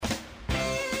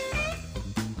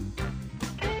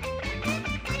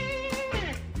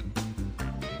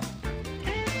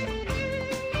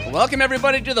Welcome,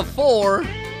 everybody, to the 4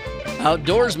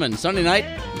 Outdoorsmen. Sunday night,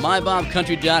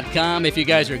 mybobcountry.com. If you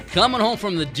guys are coming home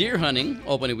from the deer hunting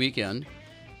opening weekend,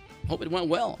 hope it went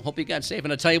well. Hope you got safe.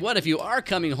 And I'll tell you what, if you are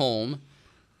coming home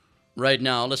right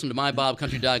now, listen to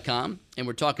mybobcountry.com, and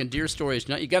we're talking deer stories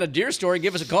tonight. You got a deer story,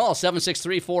 give us a call,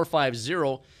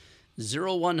 763-450-0100,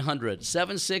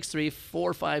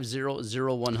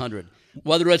 763-450-0100.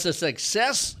 Whether it's a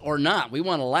success or not, we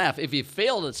want to laugh. If you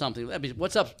failed at something,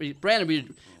 what's up?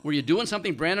 Brandon, were you doing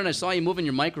something? Brandon, I saw you moving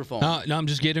your microphone. No, I'm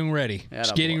just getting ready.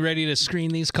 Just getting ready to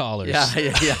screen these callers.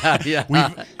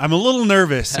 Yeah. I'm a little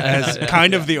nervous as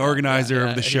kind of the organizer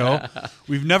of the show.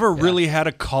 We've never really had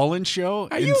a call-in show.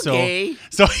 Are you gay?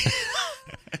 So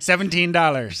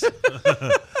 $17.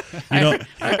 I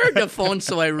heard the phone,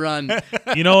 so I run.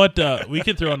 You know what? We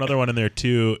could throw another one in there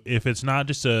too. If it's not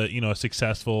just a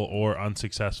successful or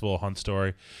unsuccessful hunt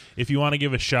story, if you want to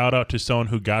give a shout out to someone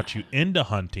who got you into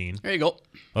hunting, there you go.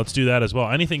 Let's do that as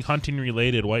well. Anything hunting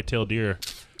related, whitetail deer,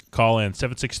 call in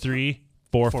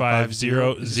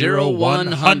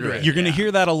 763-450-0100. You're going to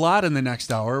hear that a lot in the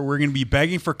next hour. We're going to be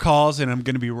begging for calls, and I'm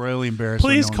going to be royally embarrassed.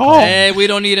 Please when no call. one calls. Hey, we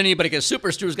don't need anybody because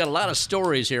Super Stu's got a lot of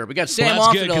stories here. We got Sam Well, that's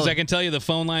off. good because I can tell you the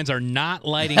phone lines are not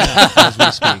lighting up as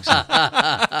we speak. So.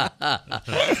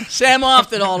 Sam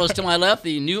Oftedal is to my left,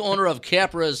 the new owner of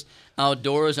Capra's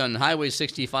Outdoors on Highway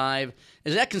 65.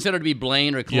 Is that considered to be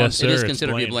Blaine or Columbus? Yes, sir. It is It's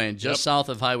considered to be Blaine. Blaine, just south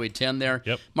of Highway 10 there.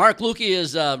 Yep. Mark Lukey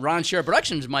is Ron Share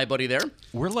Productions, my buddy there.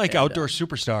 We're like outdoor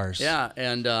superstars. Yeah,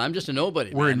 and I'm just a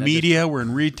nobody. We're man. in media. We're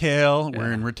in retail.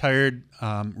 We're in retired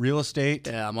real estate.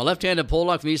 Yeah, I'm a left-handed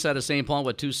Pollock from the east side of St. Paul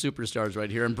with two superstars right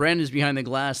here. And Brandon's behind the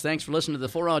glass. Thanks for listening to the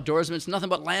 4 Outdoorsmen. It's nothing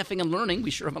but laughing and learning. We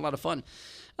sure have a lot of fun.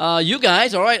 You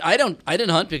guys, all right, I didn't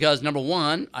hunt because, number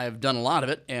one, I've done a lot of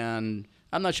it, and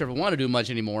I'm not sure if I want to do much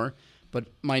anymore. But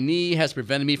my knee has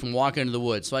prevented me from walking into the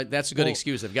woods, so that's a good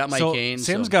excuse. I've got my cane.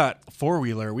 Sam's got a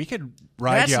four-wheeler. We could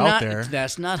ride you out there.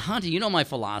 That's not hunting. You know my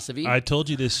philosophy. I told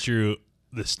you this, Drew.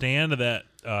 The stand that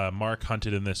Mark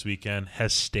hunted in this weekend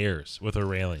has stairs with a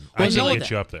railing. I can get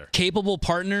you up there. Capable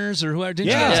partners or whoever. Didn't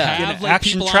you Yeah. guys Yeah. have An like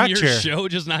action people track on your chair. show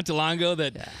just not too long ago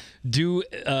that do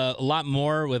a lot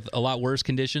more with a lot worse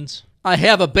conditions? I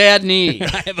have a bad knee.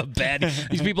 I have a bad.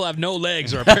 These people have no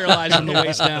legs or are paralyzed from the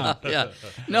waist down. Yeah.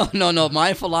 No.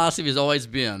 My philosophy has always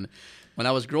been, when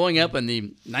I was growing up in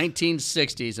the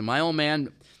 1960s, and my old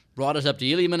man brought us up to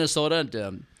Ely, Minnesota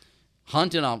to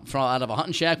hunt out of a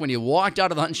hunting shack. When you walked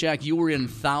out of the hunting shack, you were in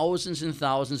thousands and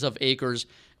thousands of acres,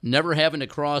 never having to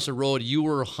cross a road. You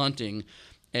were hunting,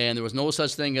 and there was no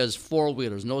such thing as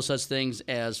four-wheelers, no such things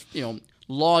as,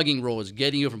 logging roads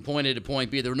getting you from point A to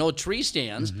point B. There were no tree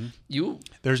stands. Mm-hmm.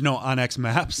 There's no Onyx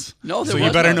maps. No, there so you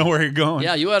was better no. know where you're going.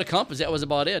 Yeah, you had a compass. That was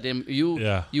about it. And you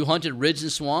hunted ridge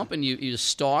and swamp, and you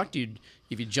stalked.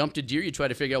 If you jumped a deer, you try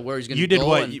to figure out where he's going to go. You did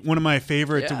what? One of my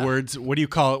favorite words. What do you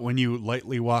call it when you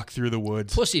lightly walk through the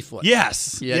woods? Pussyfoot.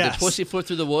 Yes. Yeah, yes. the pussyfoot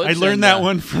through the woods. I learned that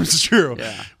one from Stu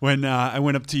when I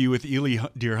went up to you with Ely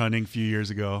deer hunting a few years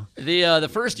ago. The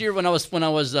first year when I was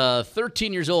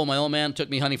 13 years old, my old man took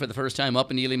me hunting for the first time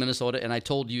up in Ely, Minnesota, and I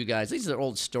told you guys, these are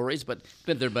old stories, but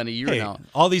they've been a year now.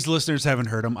 All these listeners haven't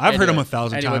heard them. I've heard them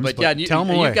 1,000 times, but tell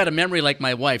them away. You've got a memory like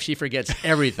my wife. She forgets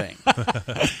everything.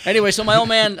 Anyway, so my old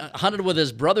man hunted with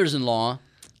his brothers-in-law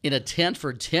in a tent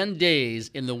for 10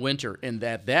 days in the winter. And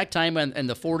at that time in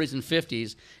the 40s and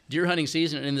 50s, deer hunting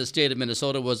season in the state of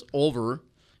Minnesota was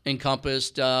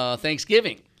encompassed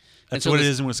Thanksgiving. That's what it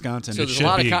is in Wisconsin. So there's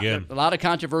a lot of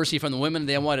controversy from the women.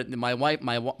 They wanted my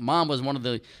mom was one of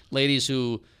the ladies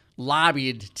who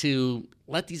lobbied to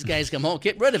let these guys come home,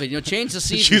 get rid of it, change the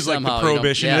season. She was somehow, like the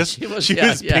prohibitionist. Yeah, she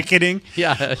was picketing.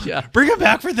 Yeah. Bring them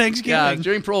back for Thanksgiving. Yeah,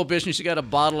 during Prohibition, she got a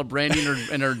bottle of brandy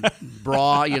in her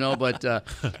bra, But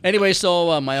anyway, so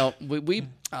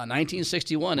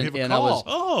 1961, and I was.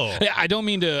 Oh, I don't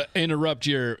mean to interrupt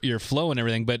your flow and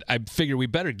everything, but I figure we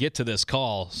better get to this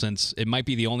call since it might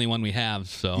be the only one we have.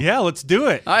 So yeah, let's do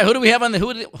it. All right, who do we have on the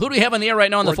who do we have on the air right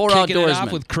now on the 4 kicking it Outdoorsmen?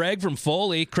 off with Craig from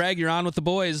Foley. Craig, you're on with the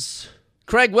boys.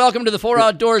 Craig, welcome to the 4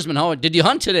 Outdoorsmen. How did you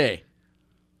hunt today?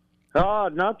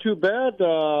 Not too bad.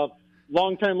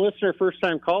 Long-time listener,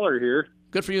 first-time caller here.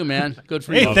 Good for you, man. Good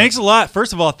for Hey, you. thanks a lot.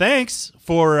 First of all, thanks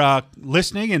for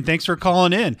listening, and thanks for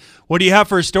calling in. What do you have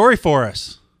for a story for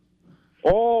us?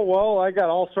 Oh, well, I got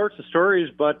all sorts of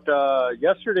stories, but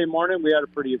yesterday morning we had a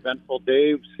pretty eventful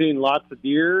day. We've seen lots of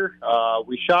deer.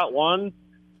 We shot one,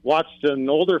 watched an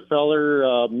older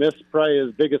feller miss probably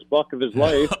his biggest buck of his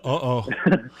life. Uh-oh.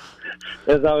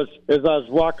 As I was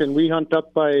walking, we hunt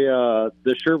up by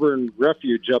the Sherburne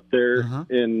Refuge up there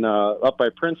in up by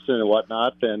Princeton and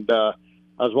whatnot, and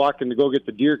I was walking to go get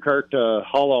the deer cart to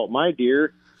haul out my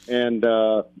deer, and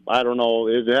I don't know,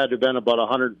 it had to have been about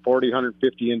 140,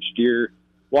 150-inch deer.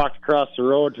 Walked across the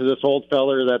road to this old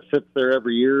feller that sits there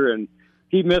every year, and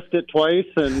he missed it twice,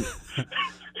 and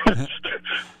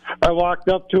I walked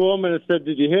up to him and I said,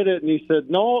 "Did you hit it?" And he said,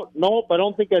 "Nope, I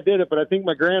don't think I did it, but I think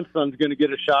my grandson's going to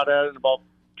get a shot at it." And about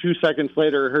 2 seconds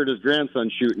later, I heard his grandson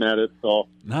shooting at it. So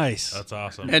Nice. That's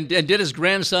awesome. And did his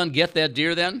grandson get that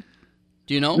deer then?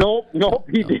 Do you know? Nope,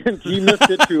 he didn't. He missed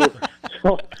it too.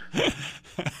 So,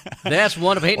 That's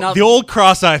wonderful. Hey, now, The old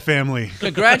cross-eye family.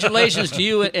 congratulations to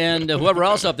you and whoever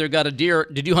else up there got a deer.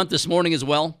 Did you hunt this morning as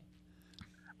well?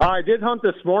 I did hunt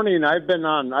this morning. I've been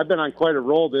on quite a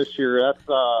roll this year.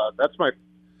 That's my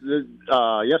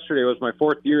yesterday was my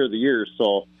 4th year of the year,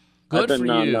 so Good I've been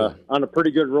for you. on a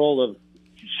pretty good roll of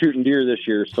shooting deer this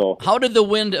year. So How did the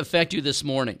wind affect you this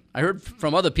morning? I heard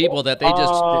from other people that they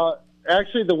just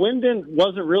actually the wind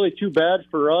wasn't really too bad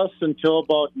for us until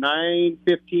about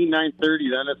 9:15, 9:30.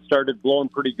 Then it started blowing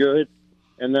pretty good,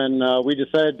 and then we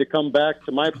decided to come back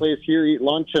to my place here, eat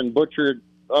lunch, and butcher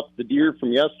up the deer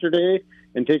from yesterday,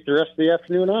 and take the rest of the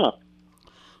afternoon off.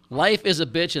 life is a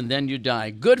bitch and then you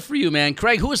die. Good for you, man.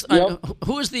 Craig, who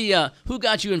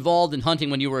got you involved in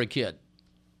hunting when you were a kid?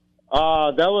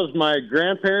 That was my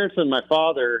grandparents and my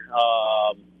father,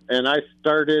 and I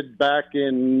started back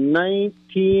in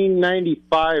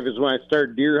 1995 is when I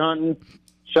started deer hunting.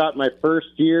 Shot my first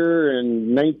deer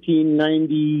in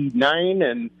 1999,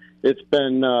 and it's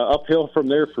been uphill from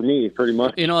there for me, pretty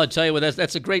much. You know, I'll tell you what,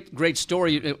 that's a great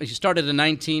story. You started in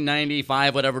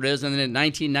 1995, whatever it is, and then in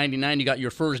 1999 you got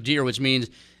your first deer, which means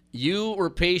you were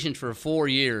patient for 4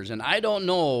 years. And I don't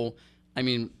know, I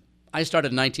mean, I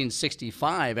started in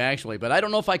 1965, actually, but I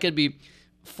don't know if I could be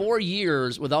 4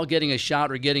 years without getting a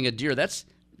shot or getting a deer. That's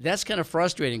kind of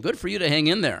frustrating. Good for you to hang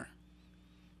in there.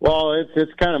 Well,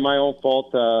 it's kind of my own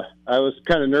fault. I was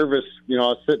kind of nervous. You know, I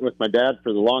was sitting with my dad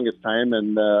for the longest time,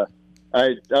 and I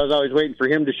was always waiting for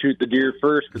him to shoot the deer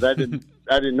first because I didn't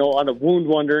know how to wound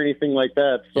one or anything like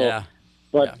that. So, Yeah.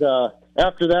 But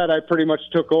after that, I pretty much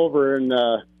took over, and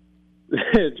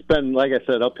it's been, like I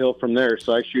said, uphill from there.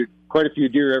 So I shoot quite a few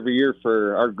deer every year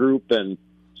for our group and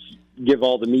give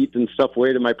all the meat and stuff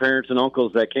away to my parents and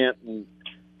uncles that can't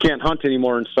hunt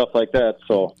anymore and stuff like that.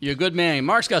 So You're a good man.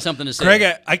 Mark's got something to say.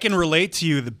 Greg, I can relate to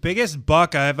you. The biggest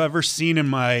buck I've ever seen in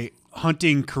my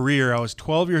hunting career, I was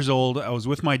 12 years old. I was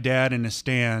with my dad in a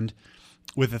stand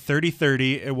with a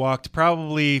 30-30. It walked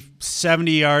probably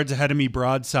 70 yards ahead of me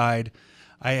broadside.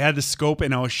 I had the scope,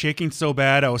 and I was shaking so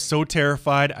bad. I was so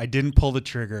terrified, I didn't pull the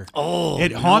trigger. Oh,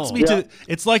 it haunts me Yeah. to.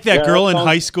 It's like that girl in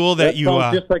high school that you.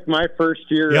 sounds just like my first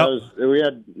year. Yep.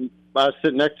 I was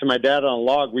sitting next to my dad on a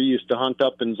log. We used to hunt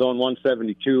up in zone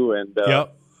 172, and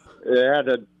Yep.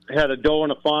 it had a doe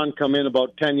and a fawn come in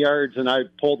about 10 yards, and I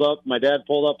pulled up. My dad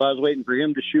pulled up. I was waiting for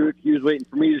him to shoot. He was waiting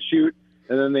for me to shoot,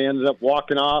 and then they ended up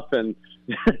walking off, and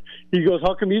he goes,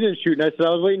 "How come you didn't shoot?" And I said, "I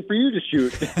was waiting for you to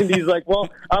shoot." And he's like, "Well,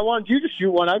 I wanted you to shoot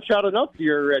one. I've shot enough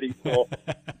deer already." So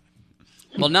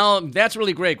Well, now that's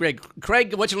really great, Greg.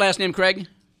 Craig, what's your last name, Craig?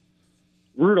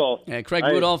 Rudolph. Yeah, Craig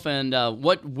Rudolph. And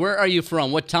where are you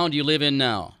from? What town do you live in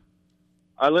now?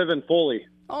 I live in Foley.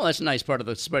 Oh, that's a nice part of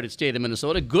the spread state of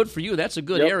Minnesota. Good for you. That's a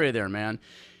good Yep. area there, man.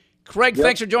 Craig,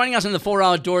 thanks for joining us in the 4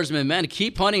 Outdoorsmen, man.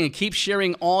 Keep hunting and keep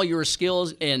sharing all your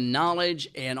skills and knowledge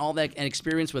and all that and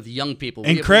experience with young people.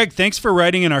 And Craig, thanks for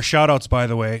writing in our shout-outs, by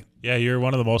the way. Yeah, you're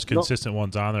one of the most consistent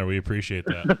ones on there. We appreciate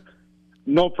that.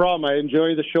 No problem. I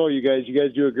enjoy the show, you guys. You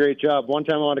guys do a great job. One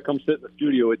time I want to come sit in the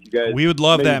studio with you guys. We would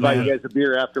love Maybe that, buy man. you guys a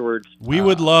beer afterwards. We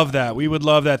would love that. We would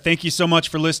love that. Thank you so much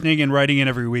for listening and writing in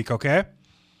every week, okay?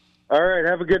 All right.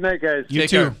 Have a good night, guys. You Take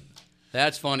too. care.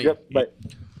 That's funny. Yep. Bye.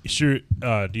 Sure.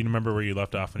 Do you remember where you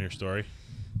left off in your story?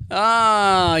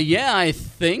 Yeah, I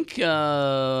think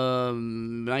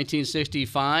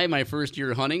 1965, my first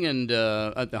year hunting, and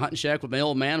at the hunting shack with my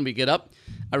old man, we get up.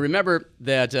 I remember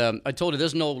that I told you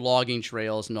there's no logging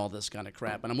trails and all this kind of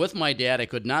crap. And I'm with my dad. I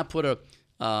could not put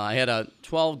I had a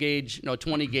 20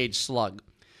 gauge slug,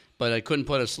 but I couldn't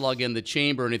put a slug in the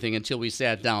chamber or anything until we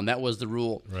sat down. That was the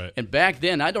rule. Right. And back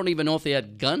then, I don't even know if they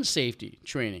had gun safety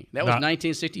training. That was Not-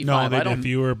 1965. No, they I don't. If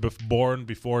you were born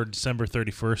before December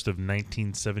 31st of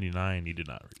 1979, you did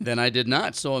not. Then I did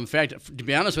not. So, in fact, to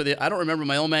be honest with you, I don't remember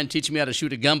my old man teaching me how to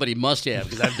shoot a gun, but he must have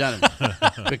because I've done it.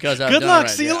 Good luck.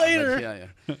 See you later. Yeah.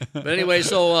 But anyway,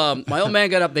 so my old man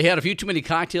got up. They had a few too many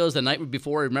cocktails the night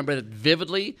before. I remember it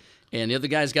vividly. And the other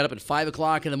guys got up at 5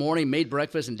 o'clock in the morning, made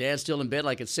breakfast, and Dad's still in bed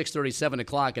like at 6:30, 7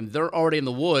 o'clock, and they're already in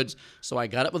the woods. So I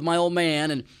got up with my old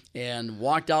man and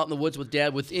walked out in the woods with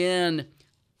Dad. Within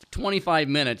 25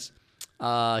 minutes,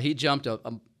 he jumped a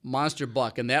monster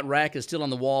buck, and that rack is still on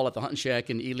the wall at the hunting shack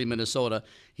in Ely, Minnesota.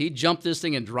 He jumped this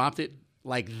thing and dropped it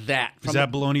like that. Is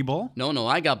that Baloney Bull? No,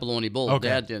 I got Baloney Bull. Okay.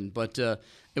 Dad didn't. But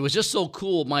it was just so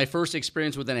cool. My first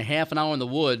experience within a half an hour in the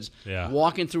woods,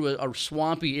 walking through a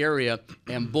swampy area,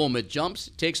 and boom, it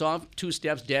jumps, takes off 2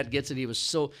 steps. Dad gets it.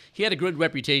 He had a good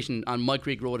reputation on Mud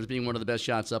Creek Road as being one of the best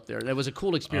shots up there. And it was a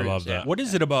cool experience. I love that. What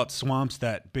is it about swamps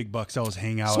that big bucks always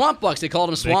hang out? Swamp bucks. They called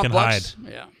them swamp can bucks.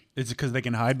 hide. Yeah. Is it because they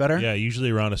can hide better? Yeah,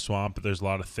 usually around a swamp, there's a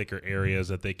lot of thicker areas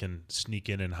that they can sneak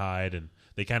in and hide, and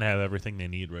they kind of have everything they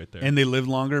need right there. And they live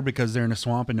longer because they're in a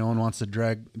swamp and no one wants to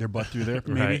drag their butt through there,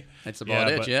 maybe? Right. That's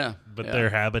about it, but, yeah. But Yeah. their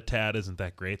habitat isn't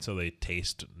that great, so they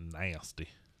taste nasty.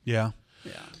 Yeah.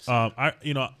 Yeah.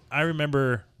 I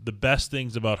remember the best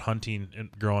things about hunting and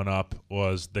growing up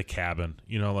was the cabin.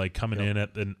 Like coming in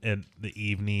at the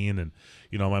evening, and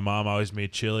my mom always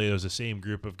made chili. It was the same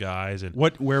group of guys, and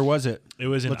Where was it? it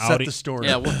was in Let's set Audi. the story.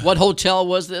 Yeah. What hotel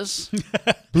was this?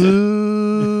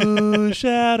 Blue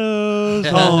shadows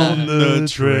on the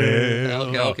trail.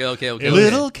 Okay.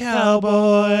 Little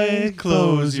cowboy,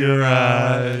 close your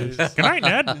eyes. Good night,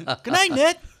 Ned. Good night,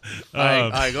 Ned. All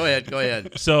right, go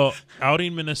ahead. So,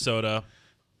 outing Minnesota.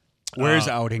 Where's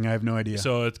outing? I have no idea.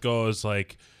 So it goes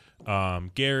like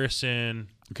Garrison,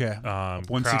 okay.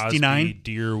 169, Crosby,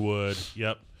 Deerwood,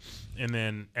 yep, and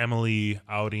then Emily,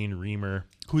 outing Reamer.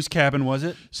 Whose cabin was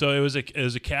it? So it was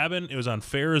a cabin. It was on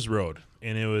Ferris Road,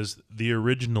 and it was the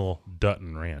original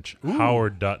Dutton Ranch,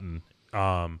 Howard Dutton,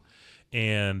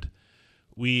 and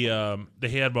we they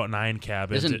had about 9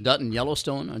 cabins. Isn't Dutton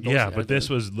Yellowstone? Yeah, but this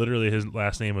was literally his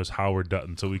last name was Howard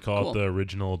Dutton, so we call Cool. it the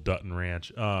original Dutton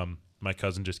Ranch. My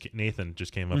cousin Nathan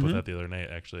just came up with that the other night,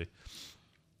 actually.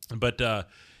 But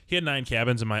he had 9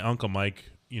 cabins, and my Uncle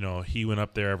Mike, he went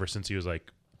up there ever since he was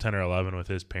like 10 or 11 with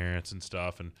his parents and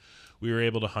stuff, and we were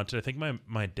able to hunt it. I think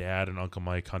my dad and Uncle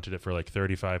Mike hunted it for like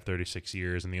 35, 36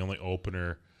 years, and the only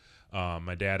opener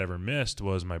my dad ever missed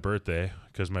was my birthday,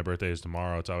 because my birthday is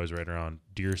tomorrow. It's always right around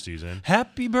deer season.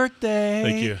 Happy birthday.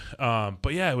 Thank you.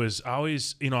 But yeah, it was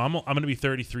always, I'm going to be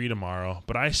 33 tomorrow,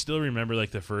 but I still remember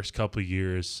like the first couple of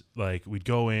years, like we'd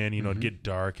go in, it'd get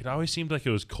dark. It always seemed like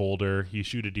it was colder. You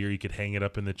shoot a deer, you could hang it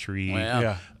up in the tree. Oh,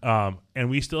 yeah. Yeah. And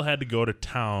we still had to go to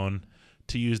town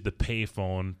to use the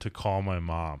payphone to call my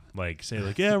mom, like say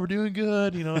like, yeah, we're doing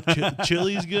good,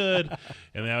 chili's good.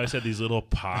 And they always had these little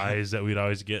pies that we'd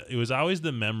always get. It was always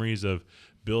the memories of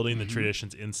building the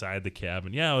traditions inside the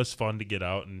cabin. Yeah, it was fun to get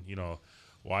out and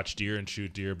watch deer and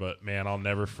shoot deer, but man, I'll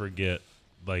never forget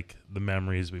like the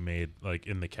memories we made like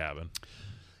in the cabin.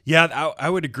 Yeah, I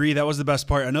would agree. That was the best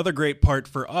part. Another great part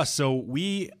for us. So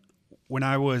when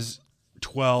I was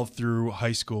 12 through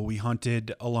high school, we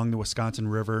hunted along the Wisconsin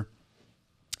River.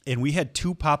 And we had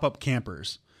 2 pop-up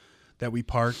campers that we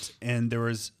parked, and there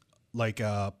was like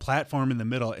a platform in the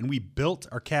middle, and we built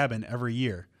our cabin every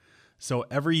year. So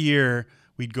every year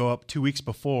we'd go up 2 weeks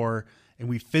before, and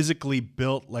we physically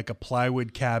built like a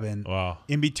plywood cabin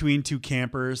in between 2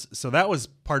 campers. So that was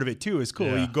part of it too. It's cool.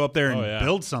 Yeah. You go up there and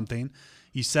build something.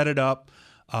 You set it up.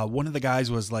 One of the guys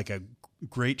was like a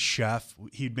great chef.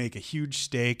 He'd make a huge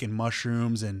steak and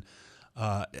mushrooms, and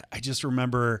I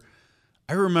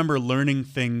remember learning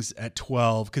things at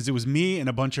 12 because it was me and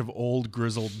a bunch of old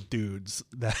grizzled dudes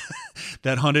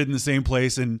that hunted in the same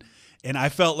place, and I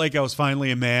felt like I was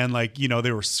finally a man. Like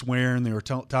they were swearing, they were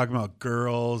talking about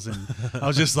girls, and I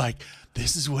was just like,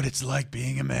 this is what it's like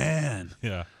being a man.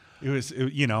 Yeah, it was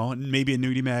maybe a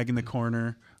nudie mag in the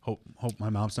corner. Hope my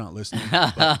mom's not listening.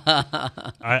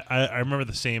 I remember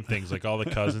the same things, like all the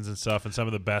cousins and stuff, and some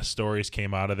of the best stories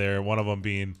came out of there. One of them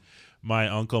being my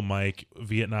Uncle Mike,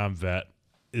 Vietnam vet,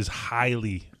 is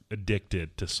highly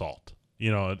addicted to salt.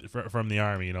 From the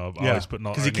Army. Always putting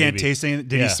all because he can't taste anything.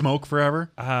 Did he smoke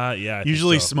forever? Yeah. I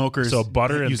Usually think so. smokers. So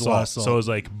butter and use a lot salt. of So it was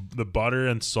like the butter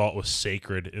and salt was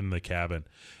sacred in the cabin,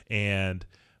 and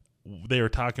they were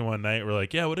talking one night. We're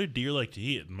like, yeah, what do deer like to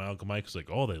eat? And my Uncle Mike was like,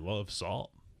 oh, they love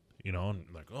salt. And I'm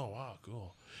like, oh wow,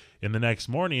 cool. And the next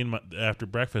morning after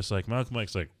breakfast, like my Uncle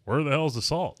Mike's like, where the hell's the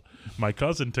salt? My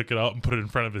cousin took it out and put it in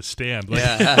front of his stand. Like,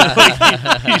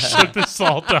 he shook the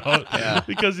salt out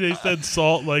because they said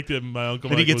salt. Like my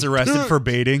Uncle Then Mike he gets was, arrested for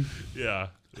baiting. Yeah,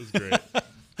 it was great.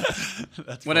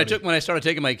 When I started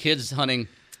taking my kids hunting,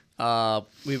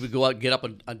 we would go out, get up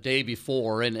a day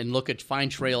before, and look at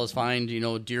find trails, find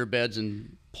deer beds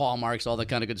and paw marks, all that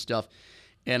kind of good stuff.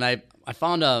 And I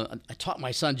found I taught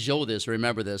my son Joe this.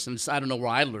 Remember this? And I don't know where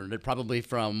I learned it. Probably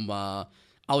from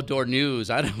Outdoor News.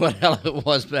 I don't know what hell it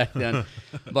was back then.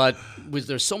 But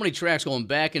there's so many tracks going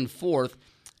back and forth.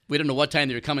 We didn't know what time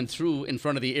they were coming through in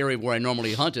front of the area where I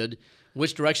normally hunted,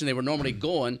 which direction they were normally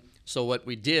going. So what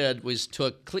we did was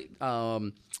took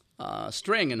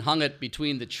string and hung it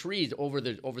between the trees over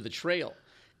the trail.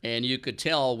 And you could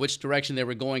tell which direction they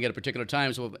were going at a particular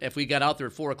time. So if we got out there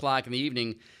at 4 o'clock in the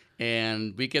evening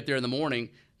and we get there in the morning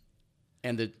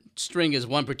and the string is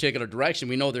one particular direction,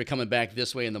 we know they're coming back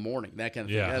this way in the morning, that kind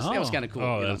of thing. That was kind of cool.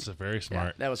 Oh, that's very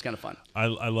smart. Yeah, that was kind of fun. I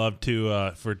love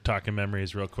to, for talking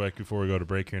memories real quick before we go to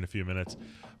break here in a few minutes,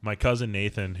 my cousin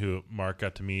Nathan, who Mark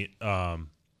got to meet,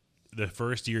 the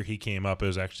first year he came up, it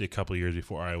was actually a couple years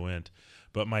before I went.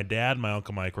 But my dad and my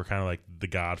Uncle Mike were kind of like the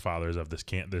godfathers of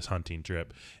this hunting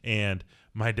trip. And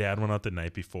my dad went out the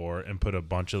night before and put a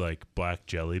bunch of like black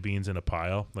jelly beans in a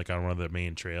pile, like on one of the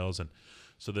main trails. And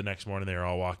so the next morning they were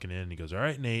all walking in and he goes, "All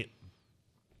right, Nate,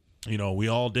 we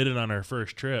all did it on our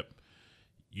first trip.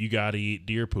 You got to eat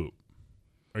deer poop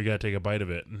or you got to take a bite of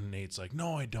it." And Nate's like,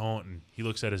 "No, I don't." And he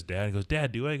looks at his dad and goes,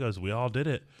 "Dad, do I?" He goes, "We all did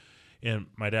it." And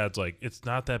my dad's like, "It's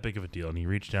not that big of a deal." And he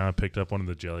reached down and picked up one of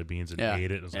the jelly beans and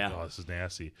ate it. And was like, "Oh, this is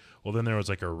nasty." Well, then there was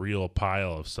like a real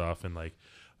pile of stuff. And like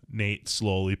Nate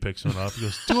slowly picks one up. He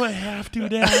goes, "Do I have to,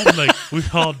 Dad?" And like we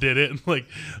all did it. And like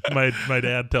my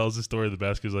dad tells the story the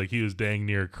best because like he was dang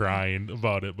near crying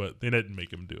about it, but they didn't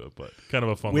make him do it. But kind of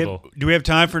a fun little. Do we have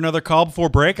time for another call before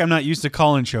break? I'm not used to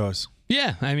call-in shows.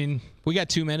 Yeah, I mean, we got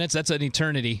 2 minutes. That's an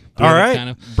eternity. All right, kind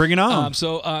of. Bring it on.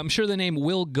 So I'm sure the name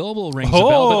Will Goebel rings a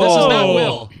bell, but this is not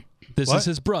Will. This is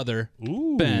his brother,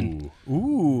 Ben.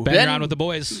 Ooh. Ben, you're on with the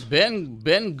boys. Ben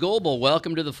Goebel,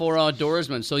 welcome to the 4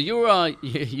 Outdoorsmen. So you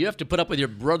have to put up with your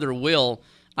brother Will.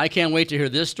 I can't wait to hear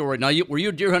this story. Now, were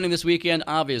you deer hunting this weekend?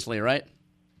 Obviously, right?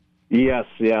 Yes,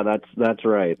 yeah, that's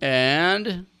right.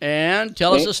 And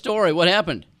tell us a story. What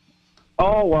happened?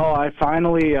 Oh, well, I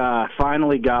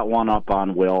finally got one up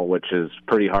on Will, which is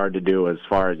pretty hard to do as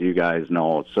far as you guys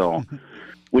know. So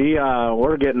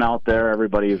we're getting out there.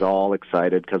 Everybody's all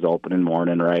excited because opening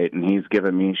morning, right? And he's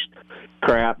giving me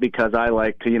crap because I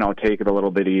like to, take it a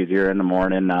little bit easier in the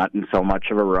morning, not in so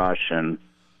much of a rush. And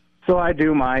so I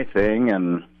do my thing,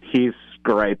 and he's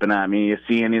griping at me. "You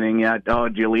see anything yet? Oh,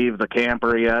 did you leave the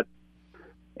camper yet?"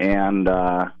 And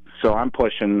so I'm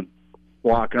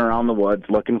walking around the woods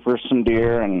looking for some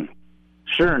deer, and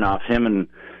sure enough, him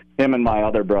and my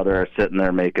other brother are sitting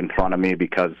there making fun of me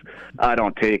because I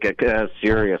don't take it as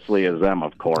seriously as them,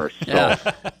 of course. So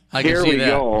here we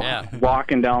go,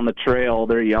 walking down the trail.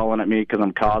 They're yelling at me because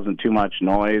I'm causing too much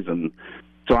noise, and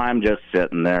so I'm just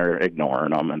sitting there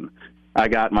ignoring them. And I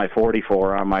got my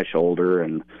 44 on my shoulder,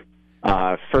 and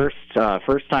first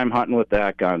time hunting with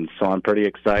that gun, so I'm pretty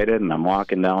excited. And I'm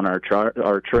walking down our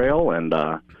trail, and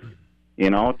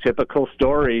typical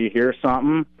story. You hear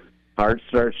something, heart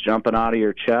starts jumping out of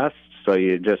your chest, so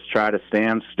you just try to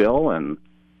stand still, and,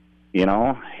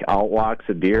 out walks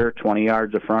a deer 20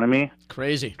 yards in front of me.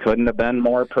 Crazy. Couldn't have been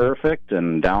more perfect,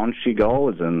 and down she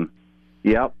goes, and,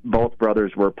 yep, both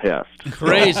brothers were pissed.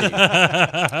 Crazy.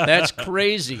 That's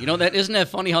crazy. Isn't that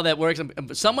funny how that works?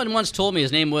 Someone once told me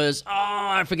his name was,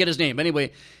 I forget his name.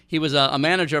 Anyway, he was a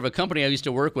manager of a company I used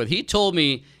to work with. He told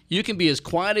me you can be as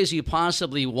quiet as you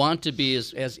possibly want to be,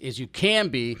 as you can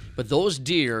be, but those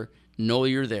deer know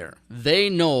you're there. They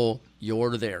know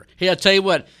you're there. Hey, I'll tell you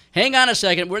what, hang on a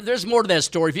second. There's more to that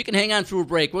story. If you can hang on through a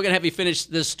break, we're going to have you finish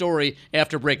this story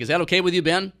after break. Is that okay with you,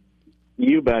 Ben?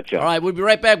 You betcha. All right, we'll be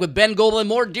right back with Ben Goebel and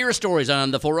more deer stories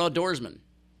on the 4 Outdoorsmen.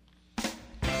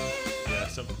 Yeah,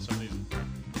 some of these.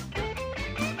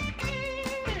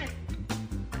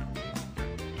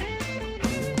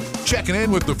 Checking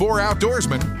in with the 4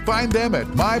 Outdoorsmen. Find them at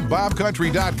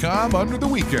mybobcountry.com under the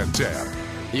Weekend tab.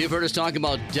 You've heard us talk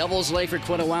about Devil's Lake for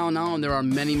quite a while now, and there are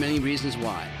many, many reasons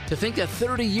why. To think that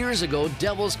 30 years ago,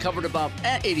 Devil's covered about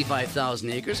 85,000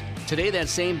 acres. Today, that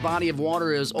same body of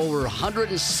water is over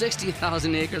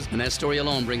 160,000 acres, and that story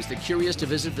alone brings the curious to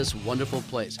visit this wonderful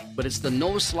place. But it's the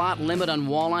no-slot limit on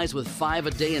walleyes with 5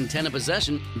 a day and 10 in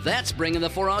possession. That's bringing the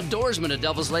 4 Outdoorsmen to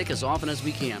Devil's Lake as often as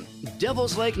we can.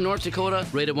 Devil's Lake, North Dakota,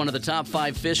 rated one of the top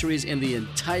 5 fisheries in the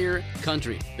entire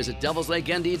country. Visit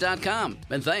devilsLakeND.com,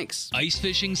 and thanks. Ice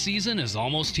fishing season is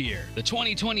almost here. The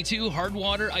 2022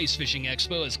 Hardwater Ice Fishing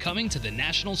Expo is coming to the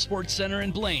National Sports Center in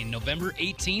Blaine November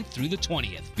 18th through the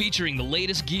 20th, featuring the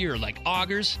latest gear like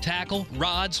augers, tackle,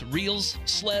 rods, reels,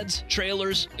 sleds,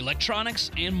 trailers, electronics,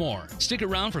 and more. Stick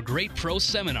around for great pro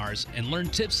seminars and learn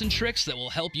tips and tricks that will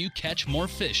help you catch more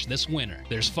fish this winter.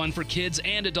 There's fun for kids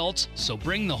and adults, so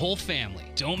bring the whole family.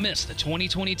 Don't miss the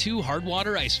 2022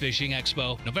 Hardwater Ice Fishing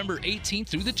Expo November 18th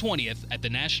through the 20th at the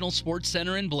National Sports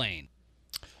Center in Blaine.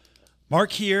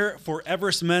 Mark here for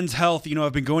Everest Men's Health.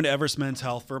 I've been going to Everest Men's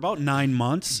Health for about 9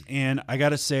 months, and I got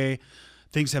to say,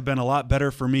 things have been a lot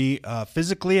better for me.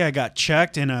 Physically, I got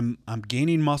checked, and I'm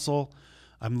gaining muscle.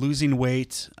 I'm losing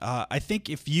weight. I think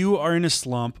if you are in a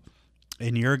slump,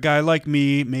 and you're a guy like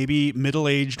me, maybe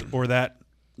middle-aged or that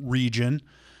region,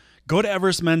 go to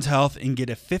Everest Men's Health and get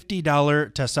a $50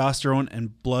 testosterone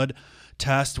and blood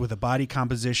test with a body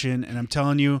composition. And I'm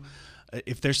telling you,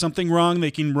 if there's something wrong,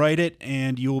 they can write it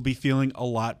and you will be feeling a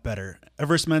lot better.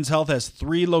 Everest Men's Health has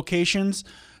 3 locations.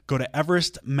 Go to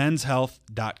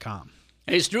everestmenshealth.com.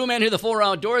 Hey, it's Drew Man here, the 4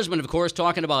 Outdoorsman, of course,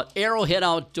 talking about Arrowhead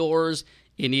Outdoors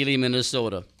in Ely,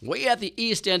 Minnesota. Way at the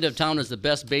east end of town is the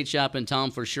best bait shop in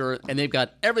town for sure, and they've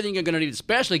got everything you're going to need,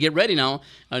 especially get ready now.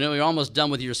 I know you're almost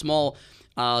done with your small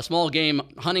game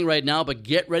hunting right now, but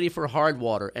get ready for hard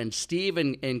water. And Steve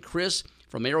and Chris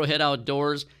from Arrowhead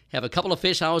Outdoors have a couple of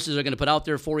fish houses they're going to put out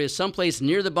there for you, someplace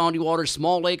near the boundary water,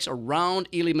 small lakes around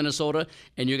Ely, Minnesota,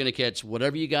 and you're going to catch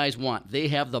whatever you guys want. They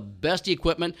have the best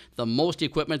equipment, the most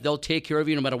equipment. They'll take care of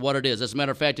you no matter what it is. As a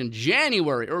matter of fact, in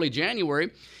January, early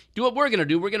January, do what we're going to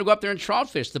do. We're going to go up there and trout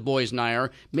fish, the boys and I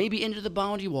are, maybe into the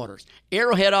boundary waters.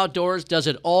 Arrowhead Outdoors does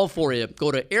it all for you.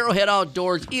 Go to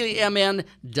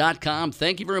arrowheadoutdoorsmn.com.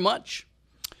 Thank you very much.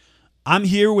 I'm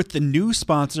here with the new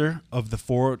sponsor of the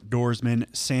 4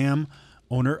 Outdoorsmen, Sam,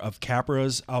 owner of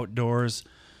Capra's Outdoors.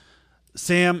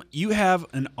 Sam, you have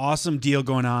an awesome deal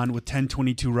going on with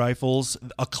 10/22 rifles,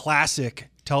 a classic.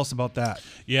 Tell us about that.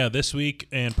 Yeah, this week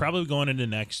and probably going into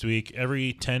next week,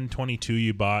 every 10/22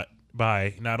 you buy,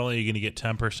 not only are you going to get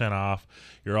 10% off,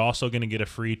 you're also going to get a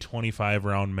free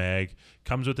 25-round mag.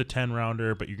 Comes with a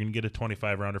 10-rounder, but you're going to get a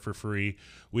 25-rounder for free.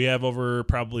 We have over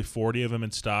probably 40 of them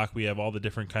in stock. We have all the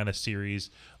different kind of series.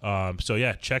 So,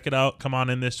 yeah, check it out. Come on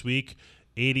in this week.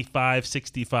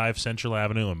 8565 Central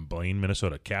Avenue in Blaine,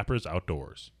 Minnesota. Capra's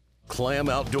Outdoors. Clam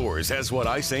Outdoors has what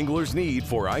ice anglers need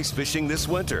for ice fishing this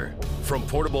winter. From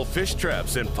portable fish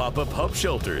traps and pop-up hub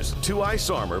shelters to ice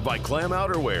armor by Clam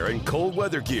outerwear and cold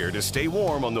weather gear to stay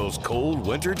warm on those cold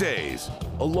winter days.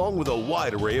 Along with a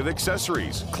wide array of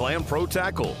accessories, Clam Pro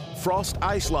Tackle, Frost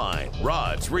Ice Line,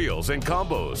 rods, reels, and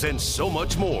combos, and so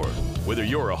much more. Whether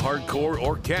you're a hardcore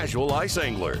or casual ice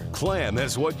angler, Clam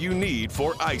has what you need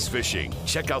for ice fishing.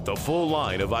 Check out the full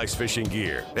line of ice fishing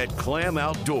gear at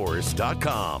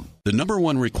clamoutdoors.com. The number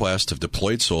one request of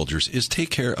deployed soldiers is take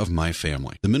care of my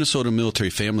family. The Minnesota Military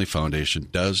Family Foundation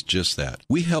does just that.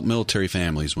 We help military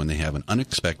families when they have an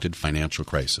unexpected financial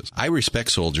crisis. I respect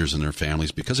soldiers and their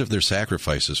families because of their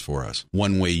sacrifices for us.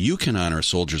 One way you can honor a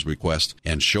soldier's request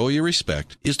and show your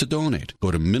respect is to donate.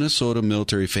 Go to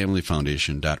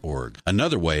minnesotamilitaryfamilyfoundation.org.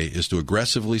 Another way is to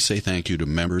aggressively say thank you to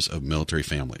members of military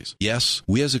families. Yes,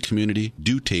 we as a community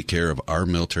do take care of our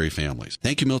military families.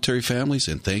 Thank you, military families,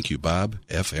 and thank you, Bob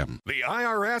FM. The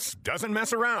IRS doesn't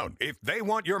mess around. If they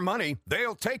want your money,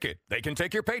 they'll take it. They can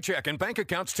take your paycheck and bank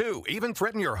accounts too, even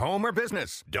threaten your home or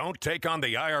business. Don't take on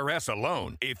the IRS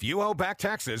alone. If you owe back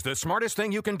taxes, the smartest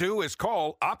thing you can do is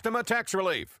call Optima Tax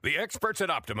Relief. The experts at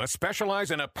Optima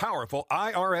specialize in a powerful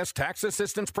IRS tax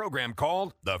assistance program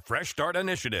called the Fresh Start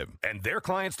Initiative. And their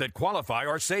clients that qualify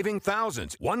are saving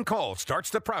thousands. One call starts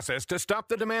the process to stop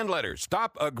the demand letters,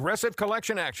 stop aggressive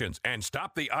collection actions, and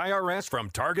stop the IRS from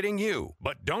targeting you.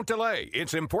 But don't delay.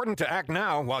 It's important to act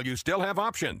now while you still have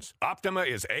options. Optima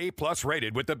is A+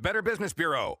 rated with the Better Business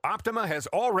Bureau. Optima has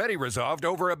already resolved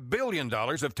over $1 billion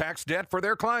of tax debt for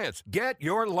their clients. Get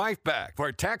your life back.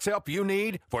 For tax help you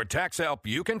need, for tax help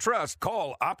you can trust,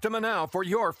 call Optima now for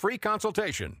your free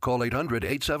consultation. Call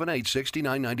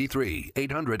 800-878-6993.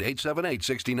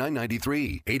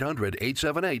 800-878-6993.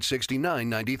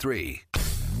 800-878-6993.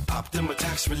 Optima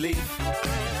Tax Relief.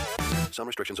 Some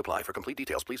restrictions apply. For complete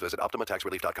details, please visit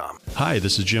OptimaTaxRelief.com. Hi,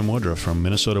 this is Jim Woodruff from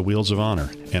Minnesota Wheels of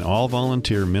Honor, an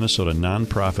all-volunteer Minnesota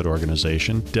nonprofit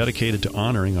organization dedicated to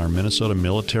honoring our Minnesota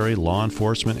military, law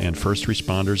enforcement, and first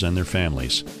responders and their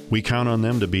families. We count on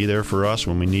them to be there for us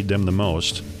when we need them the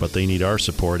most, but they need our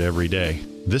support every day.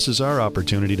 This is our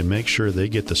opportunity to make sure they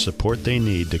get the support they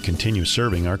need to continue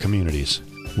serving our communities.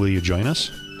 Will you join us?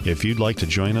 If you'd like to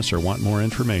join us or want more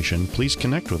information, please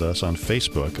connect with us on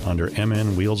Facebook under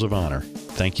MN Wheels of Honor.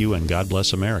 Thank you, and God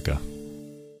bless America.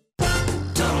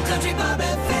 Total Country Bob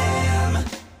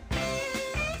FM.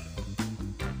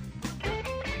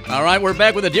 All right, we're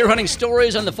back with the deer hunting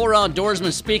stories on the 4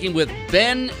 Outdoorsmen, speaking with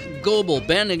Ben Goebel.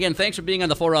 Ben, again, thanks for being on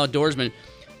the 4 Outdoorsmen.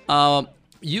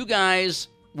 You guys,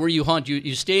 where you hunt,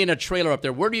 you stay in a trailer up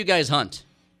there. Where do you guys hunt?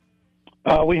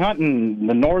 We hunt in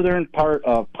the northern part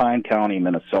of Pine County,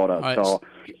 Minnesota. Right. So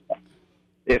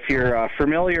if you're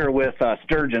familiar with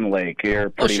Sturgeon Lake, you're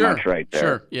pretty much right there.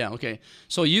 Sure, yeah, okay.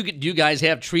 So do you guys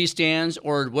have tree stands,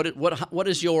 or what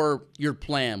is your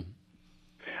plan?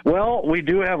 Well, we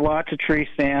do have lots of tree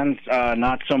stands,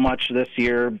 not so much this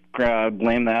year.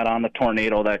 Blame that on the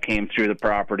tornado that came through the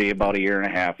property about a year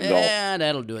and a half ago. Yeah,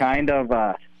 that'll do it. Kind of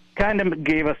kind of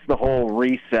gave us the whole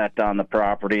reset on the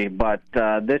property. But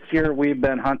this year we've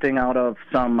been hunting out of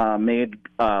some made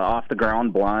off the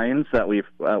ground blinds that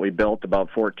we built about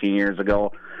 14 years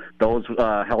ago. Those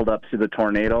held up to the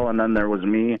tornado, and then there was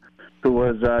me, who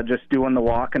was just doing the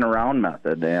walking around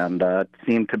method, and it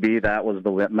seemed to be that was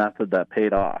the method that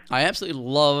paid off. I absolutely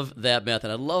love that method.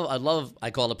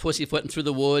 I call it pussyfooting through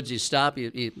the woods. You stop,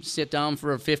 you sit down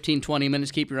for 15, 20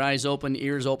 minutes, keep your eyes open,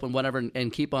 ears open, whatever,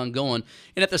 and keep on going.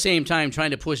 And at the same time,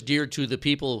 trying to push deer to the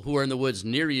people who are in the woods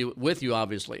near you, with you,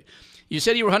 obviously. You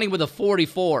said you were hunting with a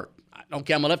 44.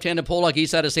 Okay, I'm a left-handed Pollock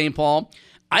east side of St. Paul.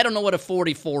 I don't know what a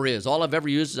 44 is. All I've ever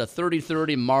used is a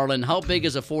 30-30 Marlin. How big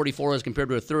is a 44 as compared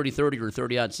to a 30-30 or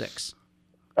 30-06?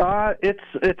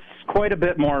 It's quite a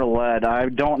bit more lead. I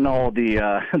don't know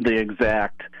the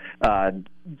exact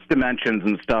dimensions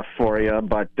and stuff for you,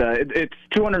 but it's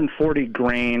 240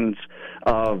 grains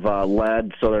of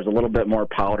lead, so there's a little bit more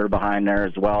powder behind there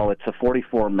as well. It's a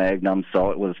 44 Magnum,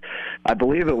 so I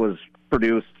believe it was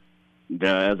produced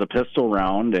as a pistol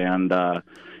round and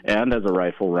as a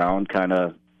rifle round. Kind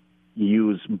of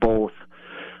use both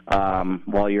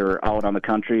while you're out on the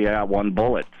country. One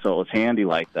bullet, so it's handy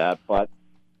like that. But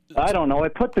I don't know.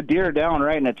 It put the deer down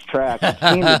right in its tracks. It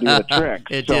seemed to do the trick.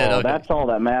 That's all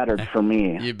that mattered for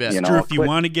me. You bet. You know, Drew, if you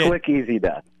want to get quick, easy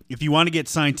death. If you want to get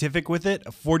scientific with it,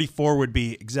 a 44 would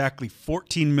be exactly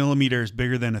 14 millimeters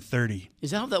bigger than a 30.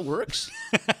 Is that how that works?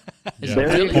 Yeah,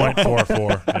 There you go.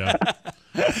 0.44.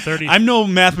 Yeah. 30. I'm no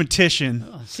mathematician,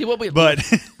 See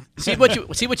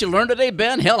what you learned today,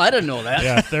 Ben? Hell, I didn't know that.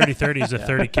 Yeah, 30-30 is a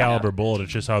 30 caliber bullet.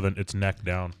 It's just how it's neck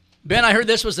down. Ben, I heard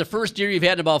this was the first deer you've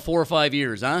had in about 4 or 5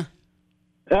 years, huh?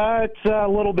 It's a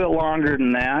little bit longer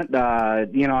than that.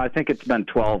 I think it's been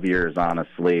 12 years,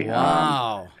 honestly.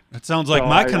 Wow. that sounds like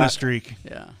my kind of streak.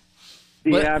 Yeah.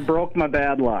 I broke my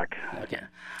bad luck. Okay.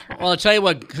 Well, I'll tell you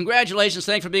what, congratulations.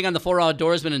 Thanks for being on the 4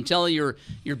 Outdoorsmen, and tell your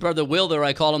brother Will there,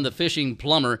 I call him the fishing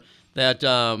plumber, that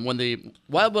when the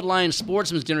Wildwood Lions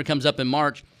Sportsman's Dinner comes up in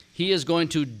March, he is going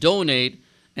to donate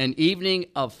an evening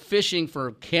of fishing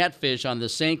for catfish on the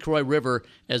St. Croix River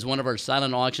as one of our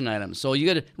silent auction items. So you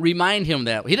got to remind him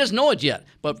that. He doesn't know it yet,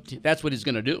 but that's what he's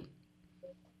going to do.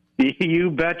 You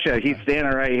betcha. He's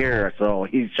standing right here, so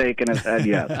he's shaking his head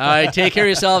yes. All right, take care of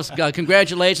yourselves.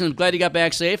 Congratulations. I'm glad you got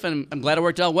back safe, and I'm glad it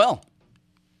worked out well.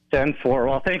 10-4.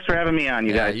 Well, thanks for having me on,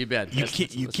 you guys. You bet.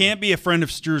 You can't be a friend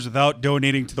of Stu's without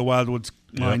donating to the Wildwoods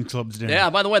Lion Club's dinner.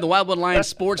 Yeah, by the way, the Wildwood Lions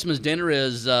Sportsman's Dinner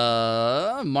is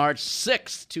March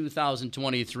 6th,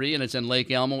 2023, and it's in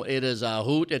Lake Elmo. It is a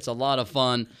hoot. It's a lot of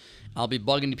fun. I'll be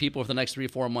bugging people for the next 3 or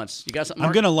 4 months. You got something, Mark?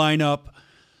 I'm going to line up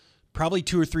probably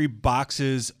 2 or 3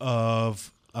 boxes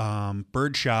of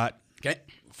birdshot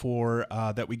for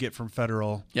that we get from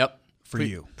Federal. Yep. For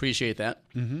you. Appreciate that.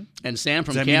 Mm-hmm. And Sam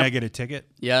from Does that mean I get a ticket?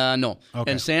 Yeah, no. Okay.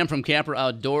 And Sam from Capper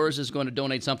Outdoors is going to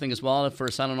donate something as well for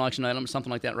a silent auction item, something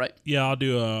like that, right? Yeah, I'll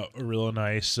do a real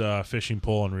nice fishing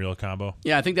pole and reel combo.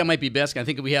 Yeah, I think that might be best. I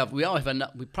think we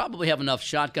probably have enough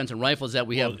shotguns and rifles that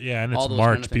we have. Yeah, and all it's those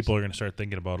March. kind of People are going to start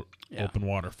thinking about open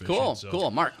water fishing.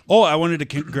 Cool, Mark. Oh, I wanted to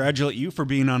congratulate you for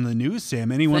being on the news,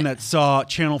 Sam. Anyone that saw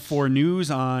Channel 4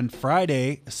 News on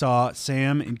Friday saw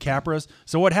Sam in Capras.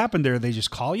 So what happened there? They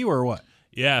just call you or what?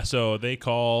 Yeah, so they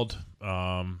called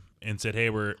and said, hey,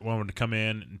 we wanted to come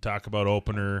in and talk about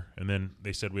opener. And then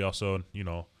they said we also,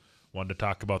 wanted to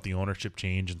talk about the ownership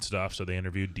change and stuff. So they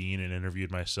interviewed Dean and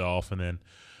interviewed myself. And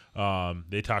then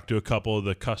they talked to a couple of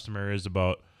the customers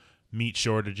about meat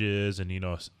shortages and,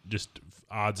 just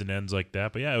odds and ends like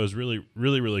that. But, yeah, it was really,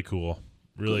 really, really cool.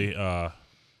 Really,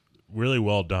 really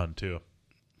well done, too.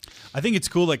 I think it's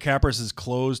cool that Capras is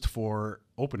closed for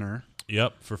opener.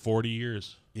 Yep, for 40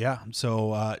 years. Yeah,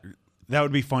 so that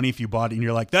would be funny if you bought it and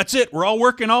you're like, that's it, we're all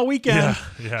working all weekend.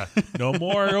 Yeah. No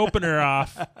more opener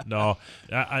off. No,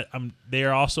 they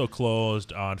are also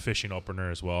closed on fishing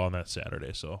opener as well on that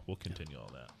Saturday, so we'll continue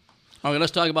on that. Okay,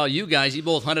 let's talk about you guys. You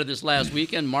both hunted this last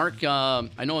weekend. Mark,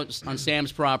 I know it's on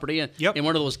Sam's property. Yep. In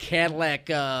one of those Cadillac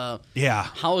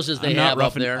houses they have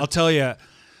up there. I'll tell you,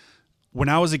 when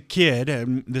I was a kid,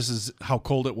 and this is how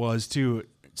cold it was too,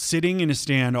 sitting in a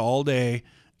stand all day,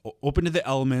 open to the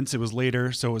elements. It was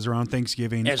later, so it was around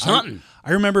Thanksgiving. It's hunting. I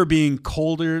remember being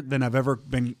colder than I've ever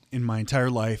been in my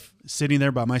entire life, sitting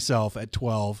there by myself at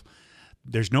 12.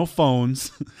 There's no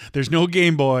phones. There's no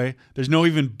Game Boy. There's no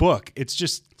even book. It's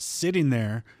just sitting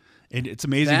there. And it's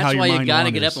amazing how your mind wanders. That's why you got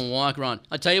to get up and walk around.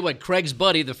 I'll tell you what, Craig's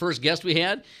buddy, the first guest we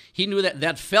had, he knew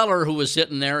that feller who was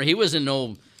sitting there, he was in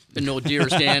no no deer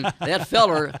stand. That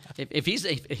feller, if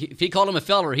he called him a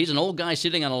feller, he's an old guy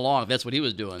sitting on a log. That's what he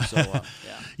was doing. So yeah.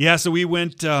 Yeah, so we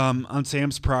went on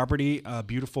Sam's property,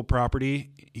 beautiful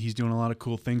property. He's doing a lot of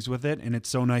cool things with it, and it's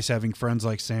so nice having friends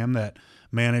like Sam that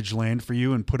manage land for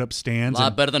you and put up stands. A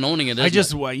lot better than owning it, isn't I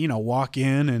just, it? Walk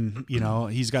in and,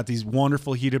 he's got these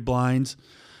wonderful heated blinds,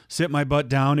 sit my butt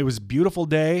down. It was a beautiful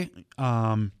day.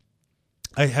 I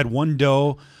had one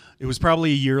doe. It was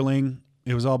probably a yearling.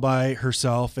 It was all by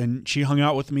herself, and she hung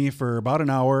out with me for about an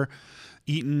hour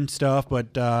eating stuff,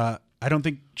 but I don't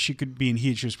think she could be in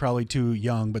heat. She was probably too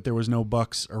young, but there was no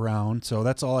bucks around, so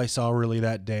that's all I saw really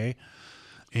that day.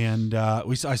 And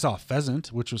I saw a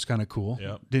pheasant, which was kind of cool.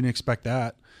 Yep. Didn't expect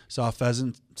that. Saw a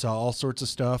pheasant, saw all sorts of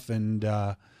stuff, and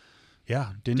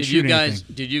didn't shoot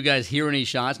anything. Did you guys hear any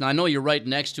shots? Now I know you're right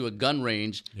next to a gun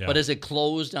range, Yeah. but is it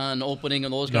closed on opening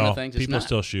and those kind of things? It's People not.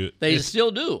 still shoot. They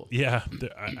still do. Yeah,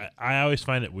 I always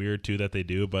find it weird too that they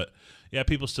do, but yeah,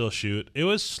 people still shoot. It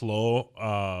was slow.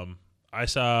 I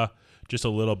saw just a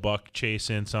little buck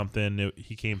chasing something.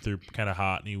 He came through kind of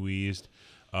hot and he wheezed.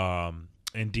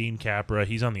 And Dean Capra,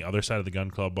 he's on the other side of the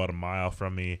gun club about a mile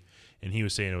from me, and he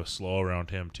was saying it was slow around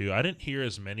him too. I didn't hear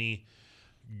as many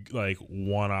like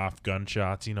one-off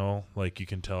gunshots, like you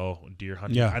can tell deer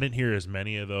hunting. Yeah. I didn't hear as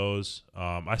many of those.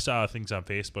 I saw things on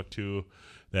Facebook too,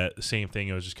 that the same thing.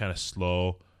 It was just kind of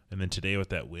slow. And then today with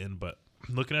that wind, but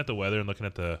looking at the weather and looking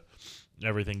at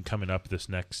everything coming up this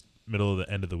next middle of the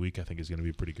end of the week, I think is going to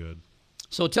be pretty good.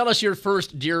 So tell us your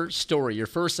first deer story, your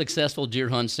first successful deer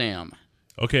hunt, Sam.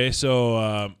 Okay,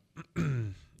 so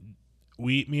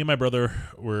me and my brother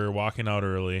were walking out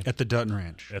early At the Dutton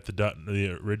Ranch. at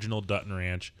the original Dutton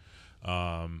Ranch.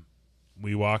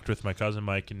 We walked with my cousin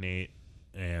Mike and Nate,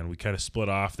 and we kind of split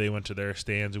off. They went to their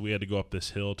stands, and we had to go up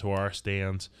this hill to our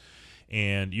stands.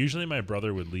 And usually my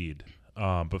brother would lead,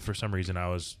 but for some reason I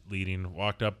was leading.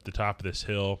 Walked up the top of this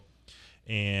hill,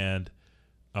 and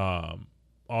all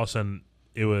of a sudden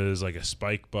it was like a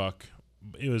spike buck.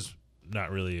 It was not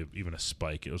really even a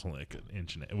spike. It was only like an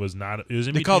inch and it was not. It was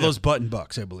in. They call those button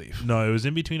bucks, I believe. No, it was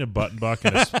in between a button buck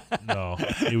and no.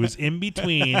 It was in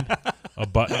between a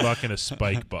button buck and a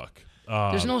spike buck.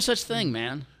 There's no such thing,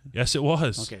 man. Yes, it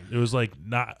was. Okay. It was like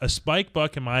not a spike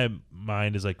buck in my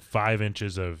mind is like 5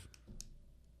 inches of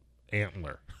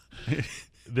antler.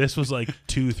 This was like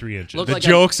 2-3 inches. Looked The like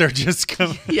jokes are just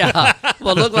coming. Yeah.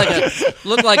 Well, look like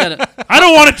a I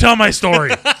don't want to tell my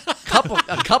story.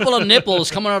 couple of nipples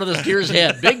coming out of this deer's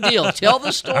head. Big deal. Tell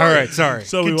the story. All right, sorry.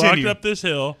 So Continue. we walked up this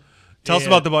hill. Tell us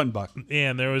about the button buck.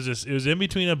 And there was this. It was in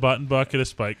between a button buck and a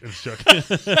spike.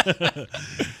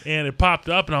 And it popped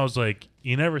up, and I was like,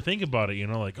 you never think about it,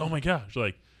 like, oh my gosh,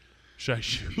 like, should I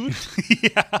shoot?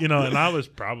 Yeah. And I was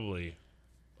probably,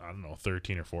 I don't know,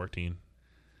 13 or 14.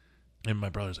 And my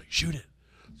brother's like, shoot it.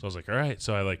 So I was like, all right.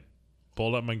 So I like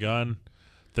pulled up my gun,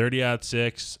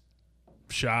 30-06,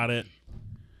 shot it.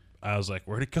 I was like,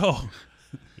 where'd it go?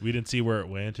 We didn't see where it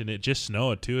went, and it just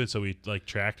snowed too. And so we like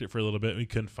tracked it for a little bit. We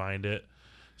couldn't find it.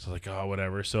 So like, oh,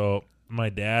 whatever. So my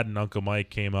dad and Uncle Mike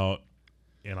came out,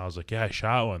 and I was like, yeah, I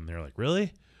shot one. They're like,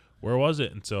 really? Where was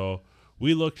it? And so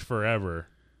we looked forever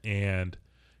and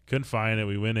couldn't find it.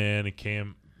 We went in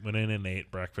and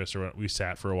ate breakfast, or we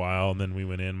sat for a while, and then we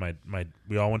went in.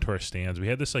 We all went to our stands. We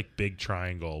had this like big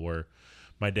triangle where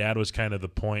my dad was kind of the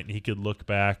point, and he could look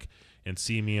back and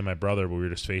see me and my brother, but we were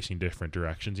just facing different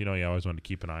directions. He always wanted to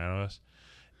keep an eye on us.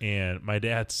 And my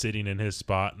dad's sitting in his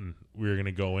spot, and we were going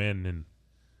to go in, and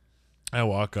I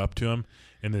walk up to him,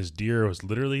 and this deer was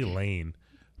literally laying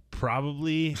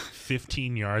probably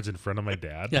 15 yards in front of my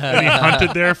dad. And he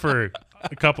hunted there for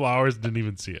a couple hours and didn't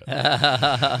even see it.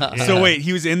 So wait,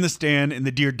 he was in the stand, and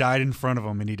the deer died in front of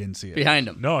him, and he didn't see it. Behind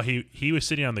him. No, he was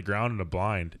sitting on the ground in a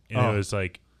blind, and it was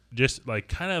like just like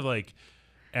kind of like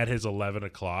at his 11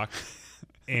 o'clock,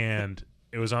 and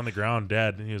it was on the ground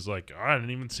dead, and he was like, oh, I didn't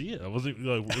even see it. I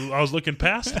was looking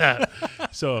past that.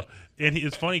 So, and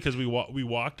it's funny because we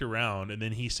walked around, and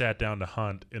then he sat down to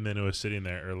hunt, and then it was sitting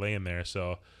there or laying there.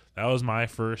 So that was my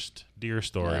first deer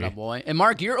story. Atta boy. And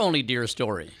Mark, your only deer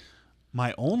story.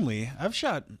 My only? I've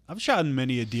shot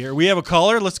many a deer. We have a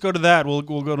caller. Let's go to that. We'll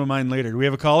go to mine later. Do we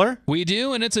have a caller? We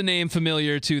do, and it's a name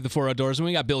familiar to the 4 Outdoorsmen.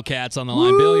 We got Bill Katz on the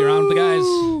line. Bill, you're on with the guys.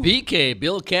 BK,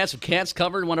 Bill Katz of Katz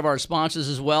Covered, one of our sponsors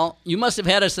as well. You must have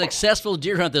had a successful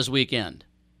deer hunt this weekend.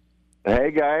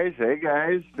 Hey guys. It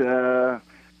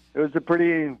was a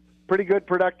pretty good,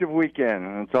 productive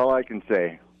weekend. That's all I can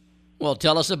say. Well,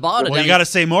 tell us about it. Well, you got to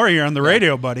say more here on the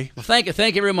radio, buddy. Well, thank you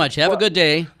very much. Have a good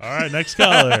day. All right, next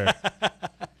caller.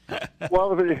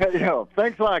 Well,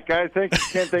 thanks a lot, guys. Can't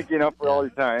thank you enough for all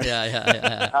your time.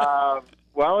 Yeah.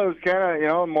 Well, it was kind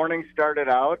of, morning started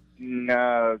out,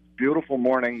 and beautiful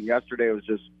morning. Yesterday was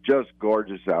just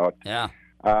gorgeous out. Yeah.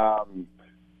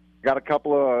 Got a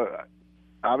couple of,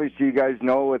 obviously you guys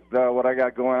know with what I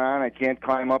got going on, I can't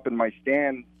climb up in my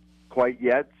stand quite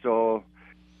yet, so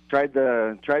tried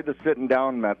the sitting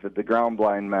down method, the ground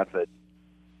blind method.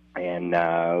 And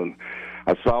I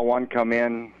saw one come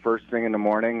in first thing in the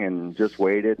morning and just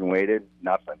waited,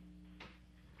 nothing.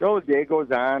 So the day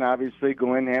goes on, obviously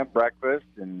go in, have breakfast,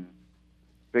 and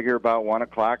figure about 1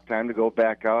 o'clock, time to go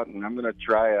back out, and I'm going to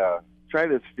try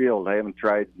this field. I haven't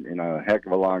tried in a heck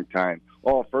of a long time.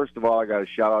 Oh, first of all, I got to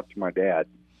shout out to my dad.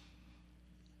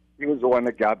 He was the one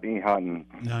that got me hunting.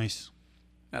 Nice.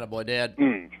 Attaboy, Dad.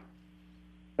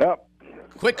 Yep.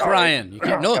 Quit crying. You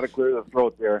can't. No. Got to clear the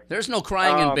throat there. There's no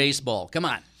crying in baseball. Come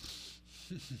on.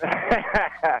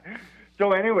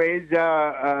 So, anyways,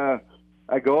 I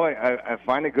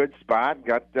find a good spot.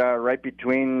 Got right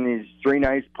between these three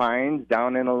nice pines,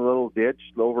 down in a little ditch,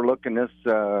 overlooking this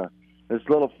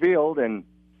little field, and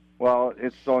well,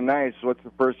 it's so nice. What's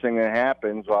the first thing that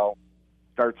happens? Well,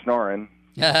 start snoring.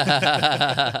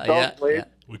 Yeah.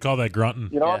 We call that grunting.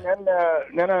 And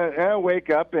then I wake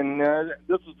up, and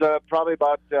this was probably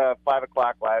about 5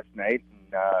 o'clock last night,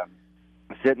 and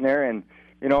sitting there, and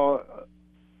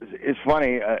it's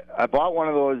funny. I bought one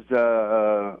of those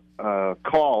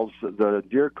calls, the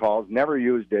deer calls. Never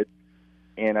used it,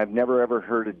 and I've never ever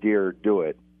heard a deer do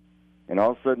it. And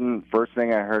all of a sudden, first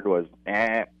thing I heard was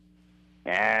I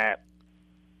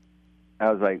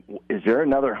was like, is there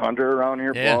another hunter around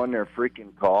here blowing their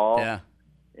freaking call? Yeah.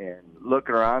 And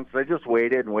looking around. So I just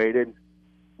waited. And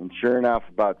sure enough,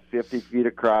 about 50 feet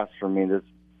across from me, this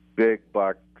big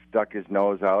buck stuck his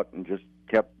nose out and just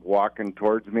kept walking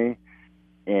towards me.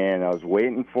 And I was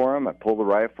waiting for him. I pulled the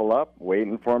rifle up,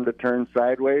 waiting for him to turn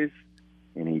sideways.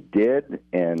 And he did.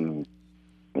 And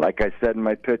like I said in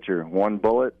my picture, one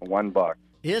bullet, one buck.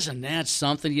 Isn't that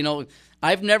something?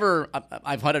 I've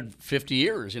hunted 50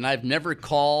 years, and I've never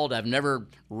called, I've never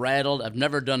rattled, I've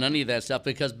never done any of that stuff,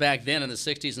 because back then in the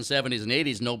 60s and 70s and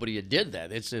 80s, nobody did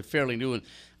that. It's fairly new, and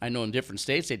I know in different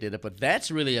states they did it, but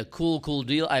that's really a cool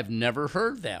deal. I've never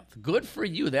heard that. Good for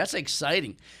you. That's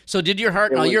exciting. So did your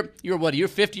heart, now you're what, you're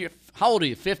 50, how old are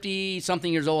you,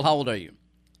 50-something years old? How old are you?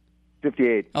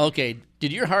 58. Okay.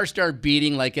 Did your heart start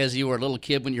beating like as you were a little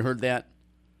kid when you heard that?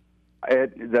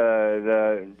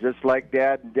 Just like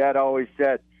Dad always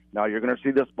said, now you're going to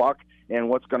see this buck, and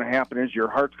what's going to happen is your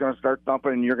heart's going to start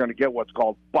thumping, and you're going to get what's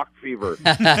called buck fever.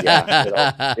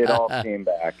 Yeah, it all came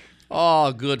back.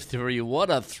 Oh, good for you. What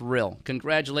a thrill.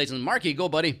 Congratulations. Marky, go,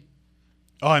 buddy.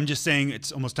 Oh, I'm just saying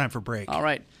it's almost time for break. All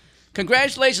right.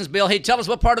 Congratulations, Bill. Hey, tell us,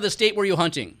 what part of the state were you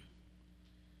hunting?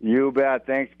 You bet.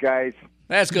 Thanks, guys.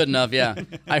 That's good enough, yeah.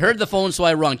 I heard the phone, so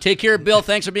I rung. Take care, Bill.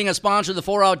 Thanks for being a sponsor of the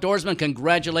 4 Outdoorsmen.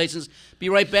 Congratulations. Be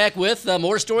right back with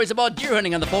more stories about deer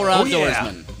hunting on the 4 Outdoorsmen.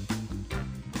 Yeah.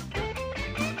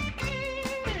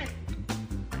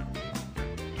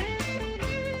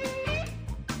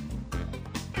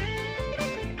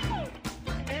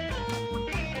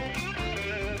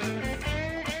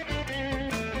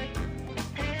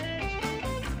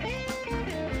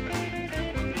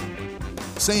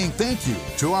 Saying thank you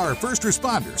to our first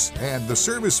responders and the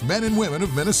servicemen and women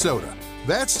of Minnesota.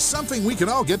 That's something we can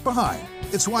all get behind.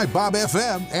 It's why Bob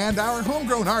FM and our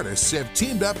homegrown artists have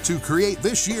teamed up to create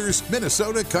this year's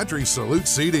Minnesota Country Salute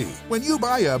CD. When you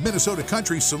buy a Minnesota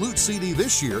Country Salute CD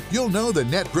this year, you'll know the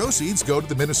net proceeds go to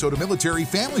the Minnesota Military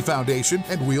Family Foundation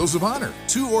and Wheels of Honor,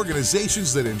 two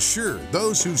organizations that ensure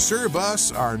those who serve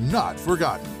us are not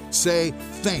forgotten. Say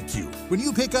thank you when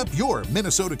you pick up your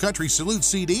Minnesota Country Salute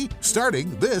CD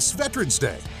starting this Veterans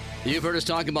Day. You've heard us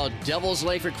talk about Devil's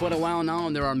Lake for quite a while now,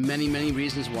 and there are many, many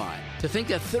reasons why. To think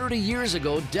that 30 years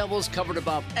ago, Devil's covered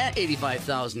about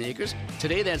 85,000 acres.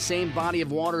 Today, that same body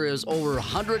of water is over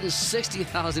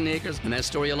 160,000 acres, and that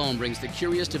story alone brings the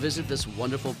curious to visit this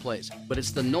wonderful place. But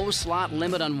it's the no-slot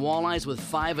limit on walleyes with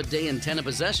 5 a day and 10 a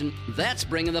possession. That's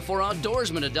bringing the 4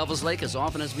 Outdoorsmen to Devil's Lake as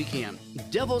often as we can.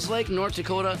 Devil's Lake, North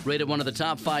Dakota, rated one of the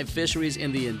top 5 fisheries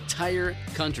in the entire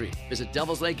country. Visit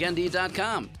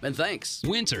devilslakend.com, and thanks.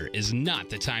 Winter is not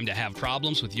the time to have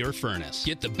problems with your furnace.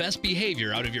 Get the best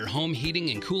behavior out of your home heating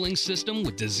and cooling system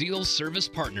with DeZiel's Service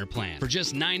Partner Plan. For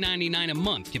just $9.99 a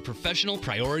month, get professional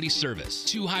priority service,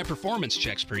 2 high-performance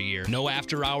checks per year, no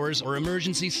after-hours or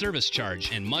emergency service charge,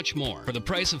 and much more. For the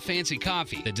price of fancy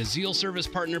coffee, the DeZiel Service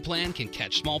Partner Plan can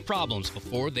catch small problems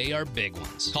before they are big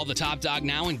ones. Call the top dog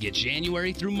now and get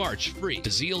January through March free.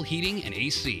 DeZiel Heating and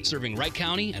AC, serving Wright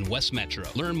County and West Metro.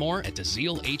 Learn more at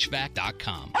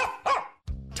DeZielHVAC.com.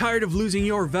 Tired of losing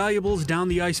your valuables down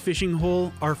the ice fishing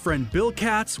hole? Our friend Bill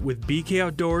Katz with BK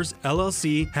Outdoors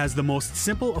LLC has the most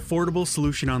simple, affordable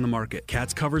solution on the market.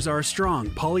 Katz covers are a strong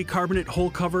polycarbonate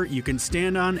hole cover you can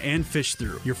stand on and fish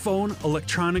through. Your phone,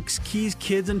 electronics, keys,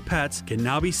 kids, and pets can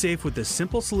now be safe with this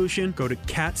simple solution. Go to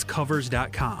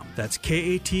katzcovers.com. That's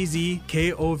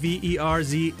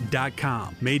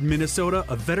KATZKOVERZ.com. Made in Minnesota,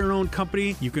 a veteran-owned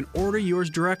company. You can order yours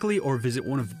directly or visit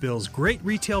one of Bill's great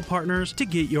retail partners to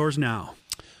get yours now.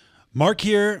 Mark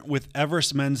here with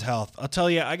Everest Men's Health. I'll tell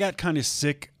you, I got kind of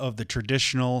sick of the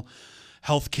traditional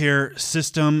healthcare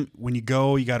system. When you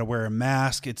go, you got to wear a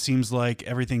mask. It seems like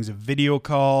everything's a video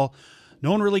call.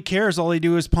 No one really cares. All they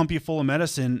do is pump you full of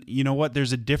medicine. You know what?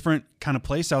 There's a different kind of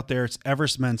place out there. It's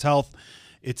Everest Men's Health.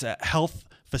 It's a health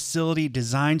facility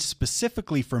designed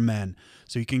specifically for men.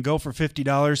 So you can go for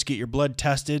 $50, get your blood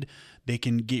tested. They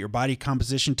can get your body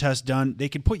composition test done. They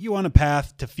can put you on a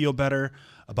path to feel better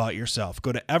about yourself.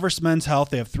 Go to Everest Men's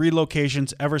Health. They have 3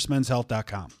 locations,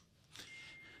 everestmenshealth.com.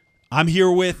 I'm here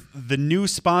with the new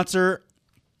sponsor,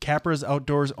 Capra's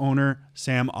Outdoors owner,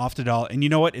 Sam Oftedal. And you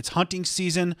know what? It's hunting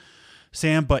season,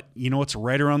 Sam, but you know what's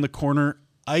right around the corner?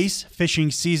 Ice fishing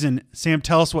season. Sam,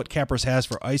 tell us what Capra's has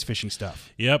for ice fishing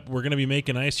stuff. Yep, we're going to be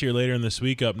making ice here later in this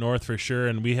week up north for sure,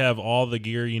 and we have all the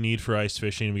gear you need for ice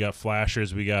fishing. We got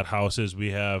flashers, we got houses, we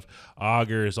have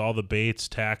augers, all the baits,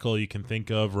 tackle you can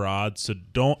think of, rods. So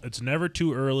it's never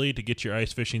too early to get your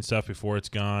ice fishing stuff before it's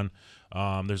gone.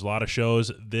 There's a lot of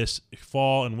shows this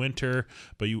fall and winter,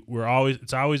 but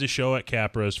it's always a show at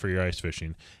Capra's for your ice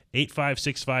fishing.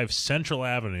 8565 Central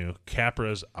Avenue,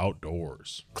 Capra's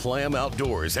Outdoors. Clam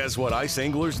Outdoors has what ice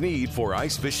anglers need for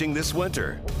ice fishing this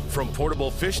winter. From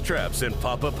portable fish traps and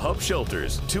pop-up hub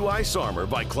shelters to ice armor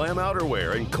by Clam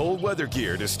outerwear and cold weather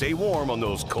gear to stay warm on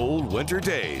those cold winter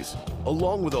days.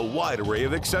 Along with a wide array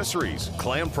of accessories,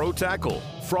 Clam Pro Tackle,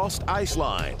 Frost Ice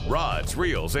Line, rods,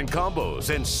 reels, and combos,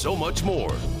 and so much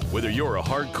more. Whether you're a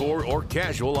hardcore or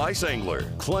casual ice angler,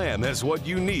 Clam has what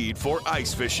you need for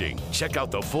ice fishing. Check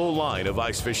out the full line of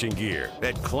ice fishing gear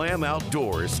at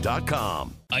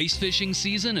clamoutdoors.com. Ice fishing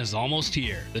season is almost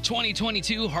here. The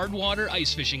 2022 Hardwater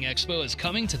Ice Fishing Expo is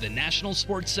coming to the National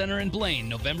Sports Center in Blaine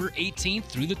November 18th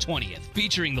through the 20th,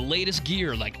 featuring the latest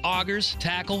gear like augers,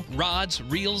 tackle, rods,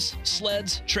 reels,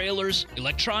 sleds, trailers,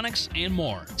 electronics, and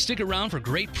more. Stick around for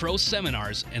great pro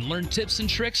seminars and learn tips and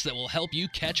tricks that will help you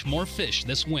catch more fish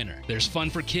this winter. There's fun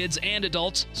for kids and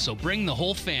adults, so bring the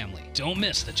whole family. Don't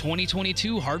miss the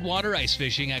 2022 Hardwater Ice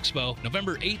Fishing Expo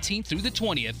November 18th through the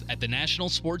 20th at the National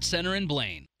Sports Center in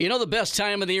Blaine. You know the best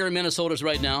time of the year in Minnesota is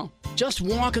right now? Just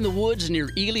walk in the woods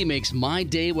near Ely makes my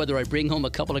day whether I bring home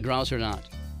a couple of grouse or not.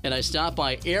 And I stop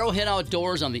by Arrowhead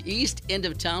Outdoors on the east end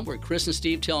of town where Chris and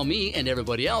Steve tell me and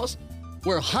everybody else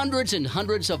where hundreds and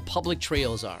hundreds of public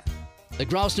trails are. The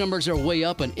grouse numbers are way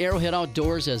up and Arrowhead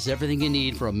Outdoors has everything you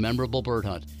need for a memorable bird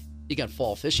hunt. You got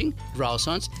fall fishing, grouse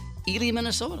hunts, Ely,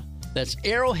 Minnesota. That's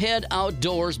Arrowhead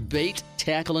Outdoors Bait,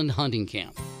 Tackle, and Hunting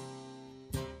Camp.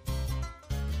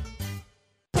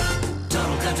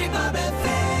 Country Bob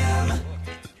FM.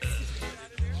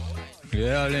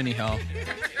 Well, anyhow,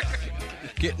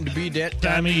 getting to be that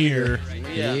time of year.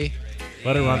 Yeah.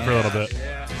 Let it run for a little bit.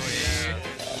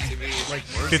 Like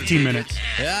 15 minutes.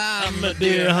 Yeah, I'm a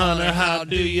deer hunter, how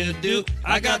do you do?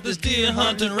 I got this deer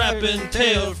hunting rapping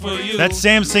tale for you. That's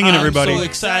Sam singing, everybody. I'm so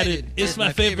excited, it's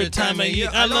my favorite time of year.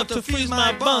 I love to freeze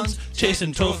my buns,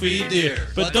 chasing trophy deer.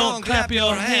 But don't clap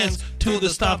your hands to the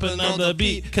stomping of the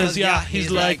beat, cause yeah,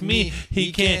 he's like me.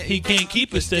 He can't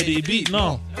keep a steady beat,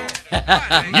 no.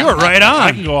 You were right on.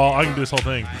 I can do this whole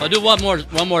thing. I'll do one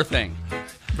more thing.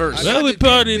 Verse. Well, we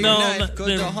partying on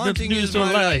the news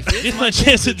of life. It's my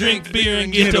chance to drink beer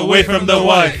and get away from the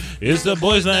wife. It's the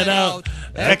boys' night out,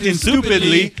 acting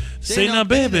stupidly. Say now,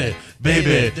 baby,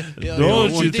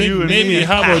 don't you think maybe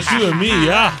how about you and me,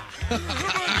 yeah?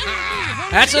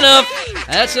 That's enough.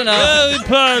 That's enough. Well, we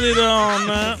partied on,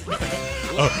 man.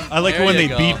 Oh, I like it when they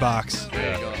beatbox.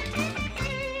 There you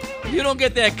go. You don't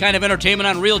get that kind of entertainment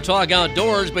on Real Talk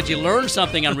Outdoors, but you learn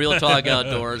something on Real Talk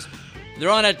Outdoors. They're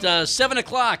on at 7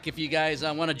 o'clock if you guys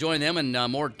want to join them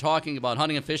and more talking about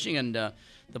hunting and fishing, and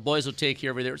the boys will take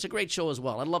care of you there. It's a great show as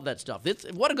well. I love that stuff.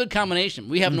 What a good combination.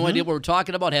 We have no idea what we're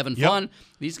talking about, having fun.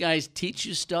 These guys teach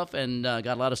you stuff and got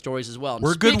a lot of stories as well.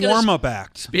 We're a good warm-up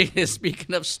act.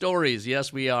 Speaking of stories,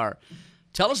 yes, we are.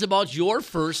 Tell us about your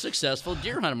first successful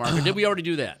deer hunt, Mark. Or did we already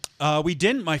do that? We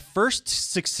didn't. My first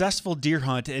successful deer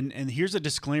hunt, and here's a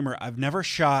disclaimer. I've never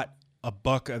shot a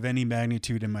buck of any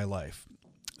magnitude in my life.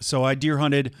 So I deer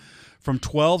hunted from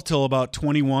 12 till about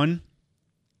 21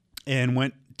 and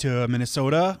went to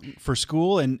Minnesota for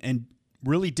school and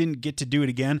really didn't get to do it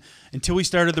again until we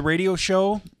started the radio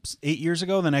show 8 years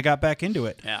ago. Then I got back into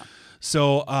it. Yeah.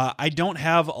 So I don't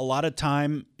have a lot of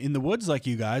time in the woods like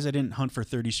you guys. I didn't hunt for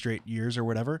 30 straight years or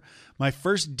whatever. My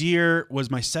first deer was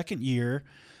my second year.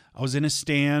 I was in a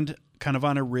stand kind of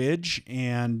on a ridge,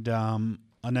 and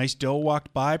a nice doe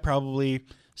walked by, probably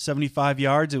 75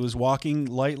 yards. It was walking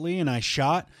lightly, and I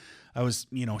shot. I was,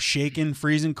 shaking,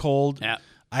 freezing cold. Yeah.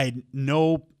 I had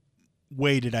no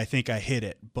way did I think I hit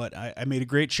it, but I made a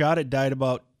great shot. It died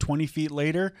about 20 feet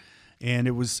later. And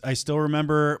I still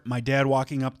remember my dad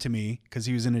walking up to me because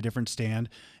he was in a different stand,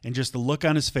 and just the look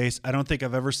on his face. I don't think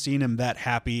I've ever seen him that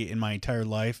happy in my entire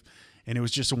life. And it was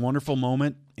just a wonderful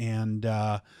moment. And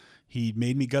he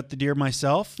made me gut the deer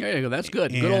myself. There you go. That's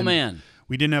good. Good old man.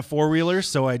 We didn't have four-wheelers,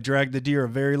 so I dragged the deer a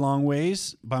very long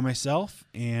ways by myself.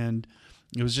 And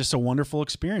it was just a wonderful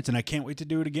experience, and I can't wait to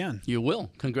do it again. You will.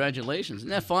 Congratulations. Isn't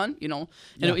that fun? And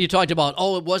Yeah. you talked about,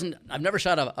 it wasn't, I've never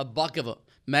shot a buck of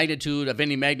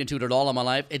any magnitude at all in my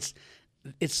life.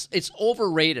 It's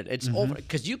overrated. It's over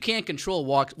because you can't control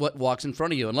what walks in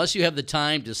front of you unless you have the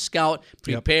time to scout,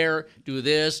 prepare, do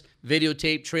this,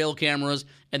 videotape, trail cameras,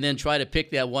 and then try to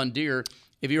pick that one deer.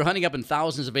 If you're hunting up in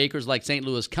thousands of acres like St.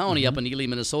 Louis County, up in Ely,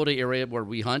 Minnesota area where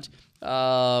we hunt,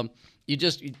 you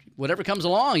just whatever comes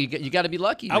along, you got to be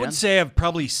lucky. I would say I've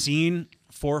probably seen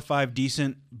 4 or 5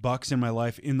 decent bucks in my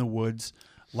life in the woods.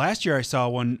 Last year I saw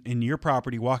one in your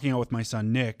property walking out with my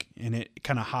son Nick, and it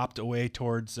kind of hopped away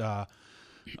towards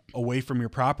away from your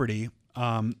property.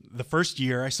 The first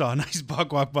year I saw a nice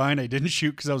buck walk by, and I didn't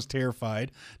shoot because I was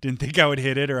terrified. Didn't think I would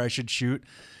hit it or I should shoot.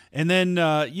 And then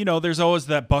there's always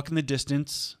that buck in the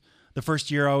distance. The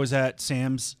first year I was at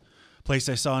Sam's place,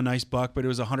 I saw a nice buck, but it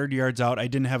was 100 yards out. I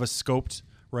didn't have a scoped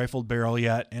rifled barrel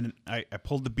yet, and I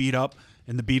pulled the bead up,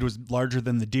 and the bead was larger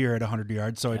than the deer at 100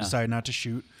 yards, so I decided not to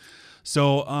shoot.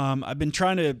 So I've been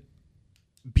trying to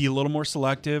be a little more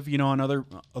selective, on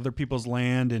other people's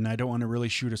land, and I don't want to really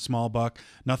shoot a small buck.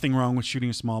 Nothing wrong with shooting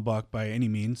a small buck by any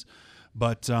means,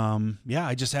 but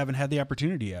I just haven't had the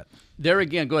opportunity yet. There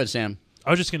again, go ahead, Sam. I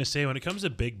was just gonna say, when it comes to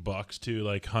big bucks too,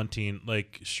 like hunting,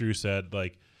 like Shrew said,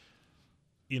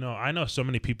 I know so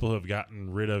many people who have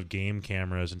gotten rid of game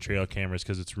cameras and trail cameras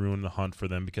because it's ruined the hunt for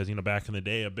them. Because back in the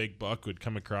day, a big buck would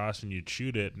come across and you'd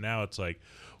shoot it. Now it's like,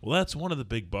 well, that's one of the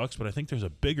big bucks, but I think there's a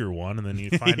bigger one. And then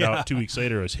you find out 2 weeks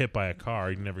later it was hit by a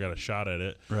car. You never got a shot at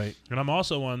it. Right. And I'm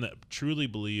also one that truly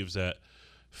believes that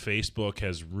Facebook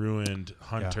has ruined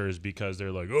hunters because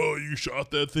they're like, oh, you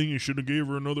shot that thing, you should have gave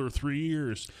her another 3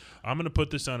 years. I'm going to put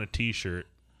this on a T-shirt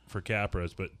for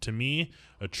Capras, but to me,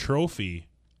 a trophy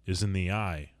is in the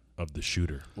eye of the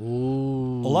shooter.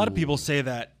 Ooh. A lot of people say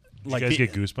that. Did you guys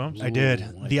get goosebumps? I did.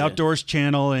 The Outdoors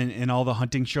Channel and all the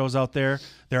hunting shows out there,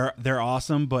 they're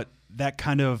awesome, but that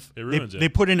kind of it ruins they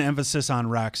put an emphasis on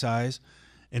rack size,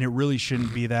 and it really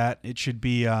shouldn't be that. It should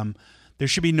be there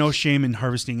should be no shame in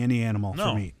harvesting any animal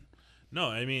for meat. No,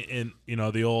 I mean, and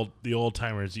the old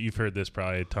timers, you've heard this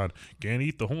probably a ton. Can't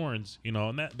eat the horns,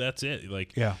 and that's it.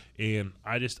 And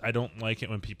I don't like it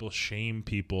when people shame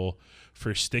people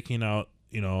for sticking out,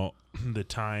 the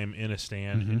time in a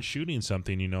stand and shooting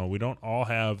something. We don't all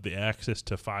have the access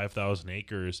to 5,000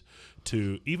 acres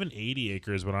to even 80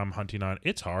 acres when I'm hunting on.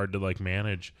 It's hard to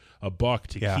manage a buck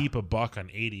to keep a buck on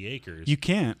 80 acres. You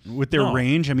can't with their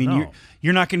range. I mean,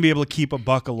 you're not going to be able to keep a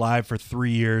buck alive for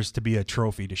 3 years to be a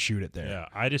trophy to shoot it there. Yeah,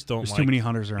 I just don't. There's too many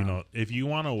hunters around. If you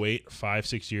want to wait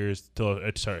 5-6 years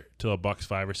till a buck's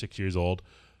 5 or 6 years old,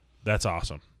 that's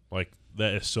awesome.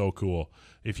 That is so cool.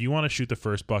 If you want to shoot the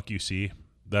first buck you see,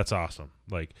 that's awesome.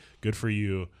 Good for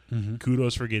you.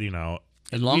 Kudos for getting out.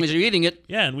 As long as you're eating it.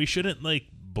 Yeah, and we shouldn't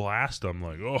blast them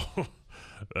that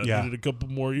needed a couple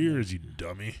more years, you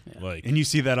dummy. And you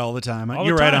see that all the time. All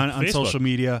You're the right time. on social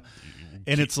media.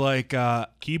 And it's like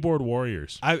keyboard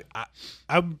warriors.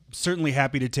 I'm certainly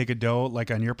happy to take a doe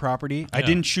on your property. I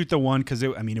didn't shoot the one because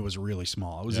it was really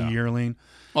small. It was a yearling.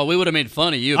 Well, we would have made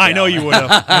fun of you. I know you would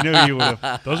have. I know you would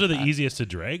have. Those are the easiest to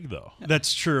drag, though.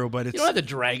 That's true, but it's you don't have to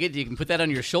drag it. You can put that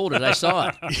on your shoulders. I saw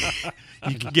it.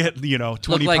 You can get 20 Look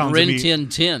pounds like of Rin meat. Tin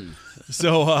Tin.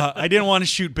 So I didn't want to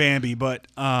shoot Bambi, but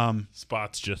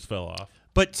spots just fell off.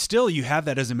 But still, you have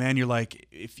that as a man. You're like,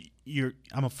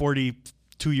 I'm a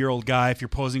 42-year-old guy. If you're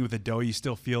posing with a doe, you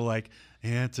still feel like,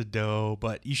 it's a doe,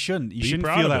 but you shouldn't. You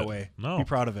shouldn't feel that way. No, be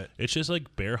proud of it. It's just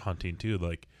like bear hunting too.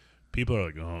 People are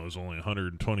like, oh, it was only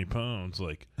 120 pounds.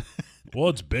 Well,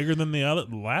 it's bigger than the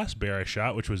last bear I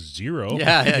shot, which was 0.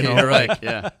 Yeah, you're right.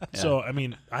 Yeah. So I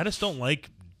mean, I just don't like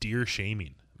deer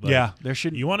shaming. There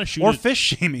should. You want to shoot or fish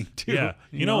shaming too. Yeah.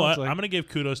 You know what? I'm gonna give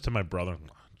kudos to my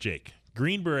brother-in-law, Jake.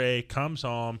 Green Beret, comes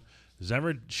home, has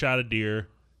never shot a deer,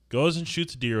 goes and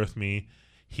shoots a deer with me.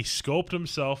 He scoped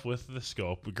himself with the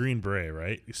scope, a green beret,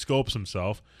 right? He scopes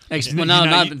himself.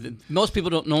 Most people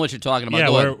don't know what you're talking about.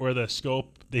 Yeah, where the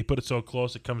scope, they put it so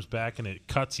close it comes back and it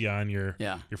cuts you on your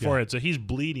forehead. So he's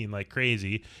bleeding like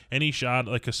crazy, and he shot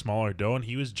like a smaller doe, and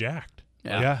he was jacked.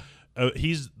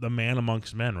 He's the man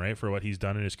amongst men, right, for what he's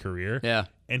done in his career. Yeah.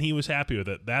 And he was happy with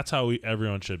it. That's how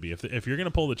everyone should be. If you're going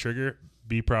to pull the trigger,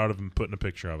 be proud of him putting a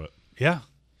picture of it. Yeah.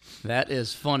 That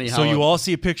is funny. So you all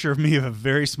see a picture of me of a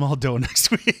very small doe next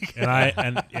week.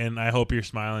 and I hope you're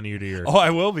smiling ear to ear. Oh,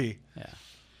 I will be. Yeah.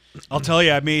 I'll tell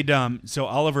you, I made so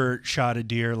Oliver shot a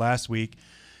deer last week,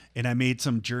 and I made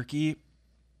some jerky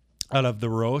out of the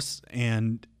roast,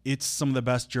 and it's some of the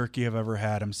best jerky I've ever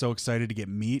had. I'm so excited to get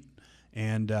meat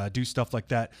and do stuff like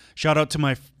that. Shout out to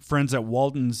my friends at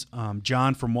Walton's.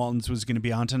 John from Walton's was going to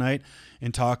be on tonight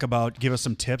and give us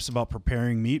some tips about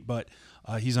preparing meat, but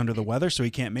he's under the weather, so he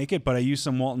can't make it. But I used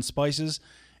some Walton spices,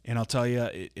 and I'll tell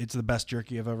you, it's the best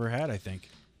jerky I've ever had, I think.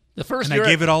 I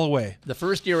gave it all away. The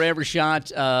first deer I ever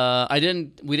shot, we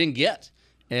didn't get.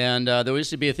 And there used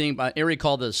to be a thing, an area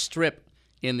called the Strip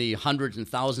in the hundreds and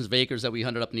thousands of acres that we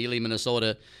hunted up in Ely,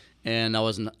 Minnesota. And I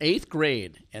was in 8th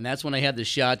grade, and that's when I had the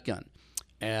shotgun.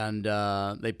 And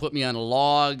they put me on a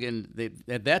log, and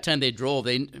at that time they drove.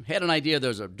 They had an idea there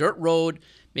was a dirt road,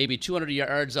 maybe 200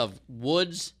 yards of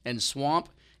woods and swamp,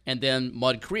 and then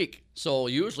Mud Creek. So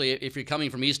usually if you're coming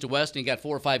from east to west and you got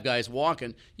 4 or 5 guys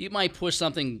walking, you might push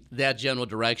something that general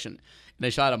direction. And they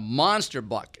shot a monster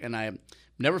buck, and I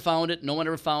never found it. No one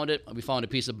ever found it. We found a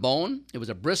piece of bone. It was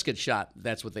a brisket shot.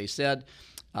 That's what they said.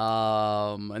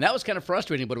 And that was kind of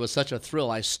frustrating, but it was such a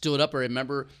thrill. I stood up. I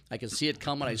remember I could see it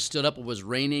coming. I stood up. It was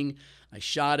raining. I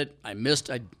shot it. I missed.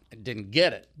 I didn't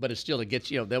get it, but it's still to get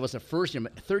that was the first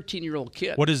 13-year-old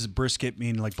kid. What does brisket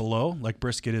mean? Like below? Like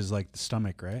brisket is like the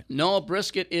stomach, right? No,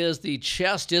 brisket is the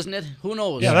chest, isn't it? Who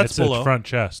knows? Yeah, that's below. The front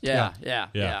chest.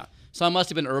 Yeah. So I must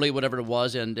have been early, whatever it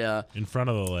was, and in front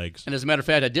of the legs. And as a matter of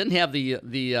fact, I didn't have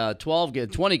the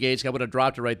 20 gauge. I would have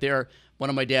dropped it right there. One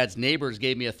of my dad's neighbors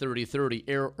gave me a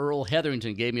 30-30. Earl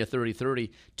Hetherington gave me a 30-30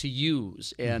 to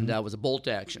use, and it was a bolt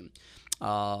action.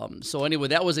 So anyway,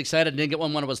 that was exciting. I didn't get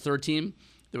one when I was 13.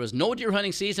 There was no deer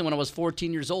hunting season when I was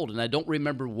 14 years old, and I don't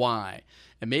remember why.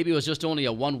 And maybe it was just only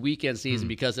a one-weekend season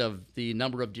because of the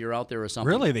number of deer out there or something.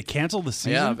 Really? They canceled the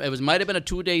season? Yeah, it might have been a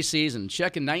 2-day season.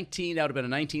 Check in that would have been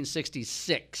in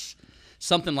 1966,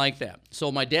 something like that.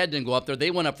 So my dad didn't go up there.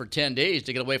 They went up for 10 days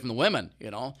to get away from the women,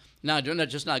 Now, they're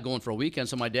just not going for a weekend,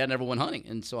 so my dad never went hunting,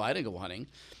 and so I didn't go hunting.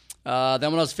 Then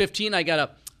when I was 15, I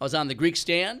was on the Greek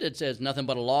stand. It says nothing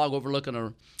but a log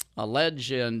overlooking a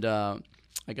ledge, and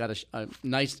I got a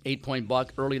nice 8-point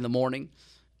buck early in the morning,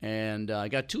 and I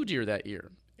got 2 deer that year,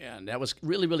 and that was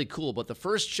really, really cool. But the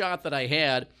first shot that I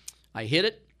had, I hit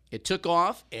it. It took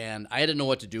off, and I didn't know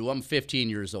what to do. I'm 15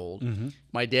 years old. Mm-hmm.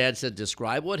 My dad said,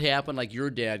 describe what happened, like your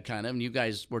dad kind of, and you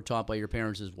guys were taught by your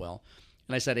parents as well.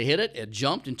 And I said, I hit it, it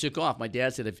jumped and took off. My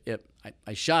dad said,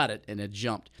 I shot it, and it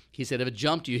jumped. He said, if it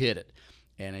jumped, you hit it.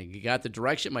 And I got the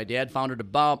direction. My dad found it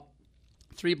about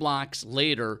 3 blocks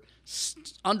later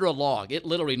under a log. It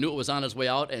literally knew it was on its way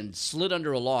out and slid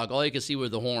under a log. All you could see were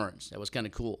the horns. That was kind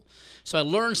of cool. So I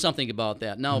learned something about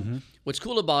that. Now, what's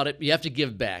cool about it, you have to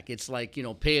give back. It's like,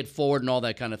 pay it forward and all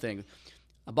that kind of thing.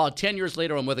 About 10 years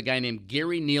later, I'm with a guy named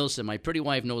Gary Nielsen. My pretty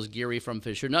wife knows Gary from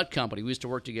Fisher Nut Company. We used to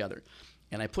work together.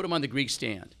 And I put him on the Greek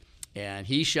stand. And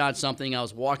he shot something. I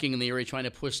was walking in the area trying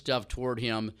to push stuff toward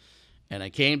him. And I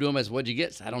came to him and said, what'd you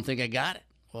get? I don't think I got it.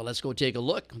 Well, let's go take a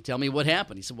look. Tell me what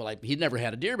happened. He said, well, he'd never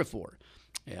had a deer before.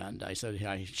 And I said,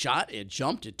 I shot, it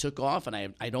jumped, it took off, and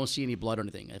I don't see any blood or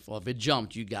anything. Well, if it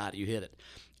jumped, you got it, you hit it.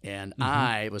 And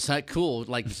I was that cool,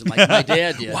 like my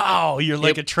dad did. Wow, you're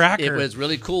like a tracker. It was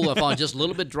really cool. I found just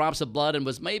little bit drops of blood and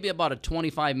was maybe about a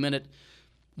 25-minute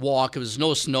walk. It was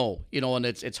no snow, and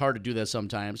it's hard to do that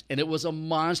sometimes. And it was a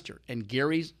monster. And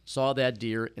Gary saw that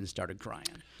deer and started crying.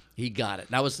 He got it.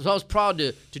 And I was proud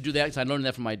to do that because I learned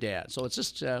that from my dad. So it's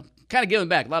just kind of giving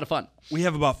back. A lot of fun. We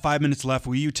have about 5 minutes left.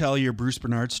 Will you tell your Bruce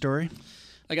Bernard story?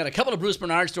 I got a couple of Bruce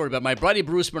Bernard stories, but my buddy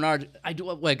Bruce Bernard, I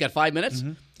got 5 minutes?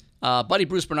 Buddy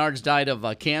Bruce Bernard's died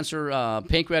of cancer,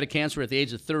 pancreatic cancer at the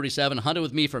age of 37, hunted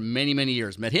with me for many, many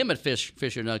years. Met him at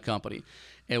Fisher Nut Company.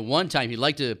 And one time he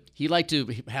liked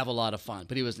to have a lot of fun,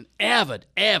 but he was an avid,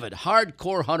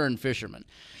 hardcore hunter and fisherman.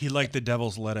 He liked the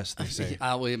devil's lettuce, they say.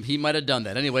 He might have done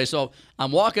that. Anyway, so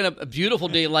I'm walking up a beautiful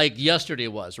day like yesterday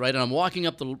was, right? And I'm walking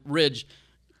up the ridge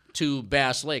to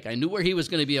Bass Lake. I knew where he was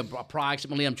going to be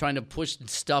approximately. I'm trying to push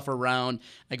stuff around.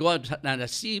 I go out and I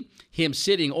see him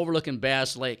sitting overlooking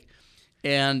Bass Lake.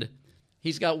 And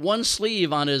he's got one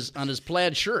sleeve on his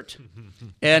plaid shirt,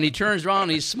 and he turns around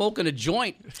and he's smoking a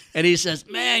joint, and he says,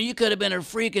 "Man, you could have been a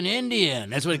freaking Indian."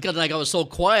 That's what, because like I was so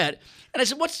quiet, and I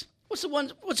said, "What's the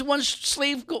one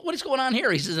sleeve? What is going on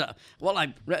here?" He says, "Well, I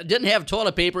didn't have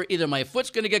toilet paper. Either my foot's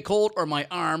going to get cold or my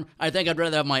arm. I think I'd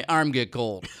rather have my arm get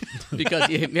cold," because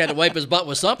he had to wipe his butt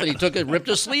with something. He ripped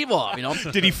his sleeve off.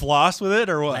 Did he floss with it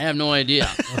or what? I have no idea.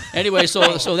 Anyway,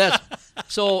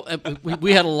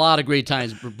 we had a lot of great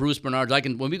times. Bruce Bernard's.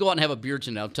 When we go out and have a beer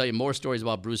tonight, I'll tell you more stories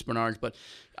about Bruce Bernard's. But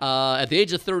at the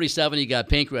age of 37, he got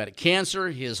pancreatic cancer.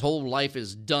 His whole life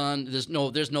is done. There's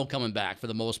no coming back for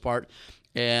the most part.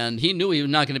 And he knew he was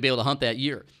not going to be able to hunt that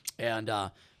year. And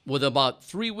with about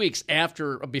 3 weeks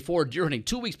before deer hunting,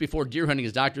 2 weeks before deer hunting,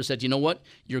 his doctor said, "You know what?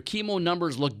 Your chemo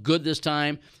numbers look good this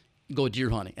time. Go deer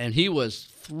hunting." And he was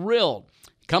thrilled.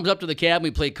 Comes up to the cabin.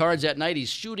 We play cards that night. He's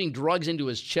shooting drugs into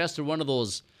his chest through one of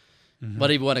those,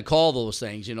 whatever you want to call those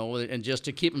things, and just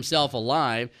to keep himself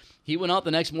alive. He went out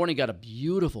the next morning, got a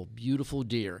beautiful, beautiful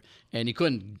deer, and he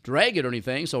couldn't drag it or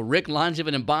anything. So Rick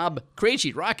Longevin and Bob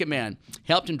Krejci, Rocket Man,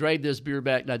 helped him drag this deer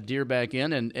back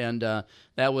in, and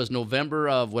that was November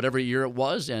of whatever year it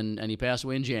was, and he passed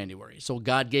away in January. So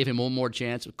God gave him one more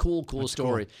chance. A cool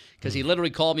story, because he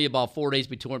literally called me about 4 days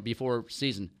before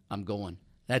season. "I'm going."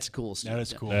 That's cool stuff. That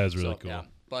is cool. That is really cool. Yeah.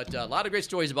 But a lot of great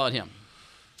stories about him.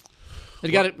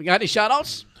 You got any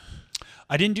shout-outs?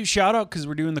 I didn't do shout-out because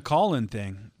we're doing the call-in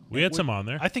thing. We had some on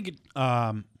there. I think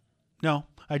no,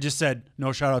 I just said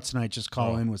no shout-outs tonight, just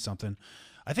call in with something.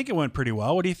 I think it went pretty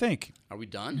well. What do you think? Are we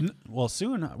done? Well,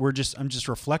 soon. I'm just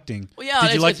reflecting. Well, yeah.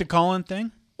 Did you like the call-in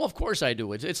thing? Well, of course I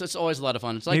do. It's always a lot of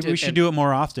fun. It's Maybe we should do it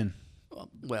more often.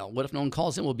 Well, what if no one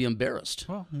calls in? We'll be embarrassed.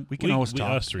 Well, we can always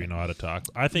talk. Us three know how to talk.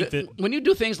 I think that when you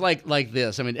do things like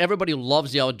this, I mean, everybody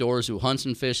loves the outdoors who hunts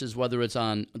and fishes, whether it's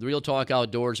on the Real Talk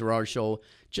Outdoors or our show.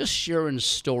 Just sharing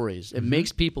stories. It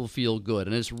makes people feel good,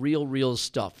 and it's real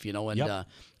stuff, And yep.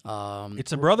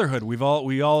 It's a brotherhood.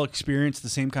 We all experience the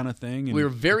same kind of thing. And we're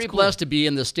very blessed to be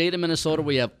in the state of Minnesota.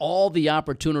 We have all the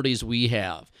opportunities we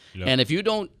have. Yep. And if you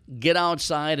don't get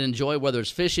outside and enjoy, whether it's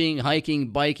fishing, hiking,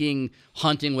 biking,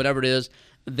 hunting, whatever it is,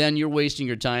 then you're wasting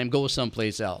your time. Go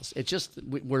someplace else. It's just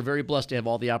we're very blessed to have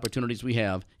all the opportunities we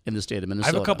have in the state of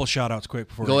Minnesota. I have a couple shout-outs quick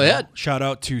before Go ahead. Shout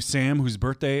out to Sam, whose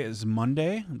birthday is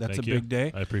Monday. That's Thank a you. big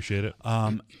day. I appreciate it.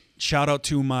 Shout out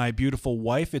to my beautiful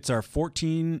wife. It's our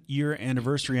 14-year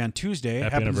anniversary on Tuesday.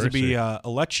 Happy Happens anniversary. to be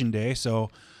election day, so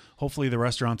hopefully the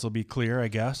restaurants will be clear, I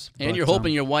guess. And you're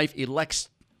hoping your wife elects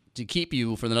to keep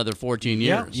you for another 14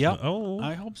 years. Yeah. Oh,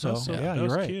 I hope so. Yeah, you're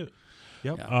right. Cute.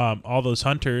 Yep. Yeah. All those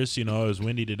hunters, it was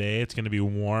windy today. It's going to be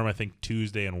warm, I think,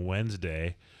 Tuesday and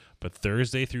Wednesday. But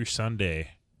Thursday through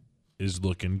Sunday is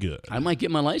looking good. I might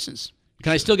get my license.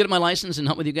 Can I still get my license and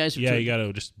hunt with you guys? Yeah, you got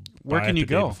to just Where buy can it you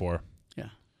the day go? before. Yeah.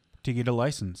 To get a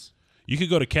license. You could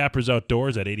go to Capper's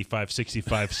Outdoors at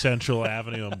 8565 Central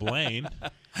Avenue in Blaine.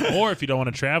 Or if you don't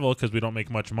want to travel because we don't make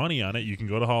much money on it, you can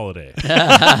go to Holiday.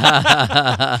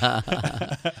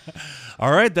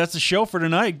 All right, that's the show for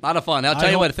tonight. A lot of fun. I'll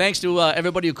tell you what, thanks to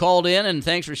everybody who called in, and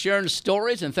thanks for sharing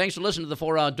stories, and thanks for listening to the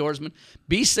Four Outdoorsmen.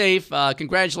 Be safe.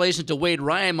 Congratulations to Wade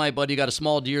Ryan, my buddy. Got a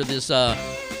small deer this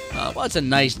well, it's a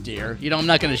nice deer. I'm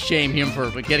not going to shame him for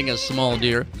getting a small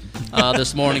deer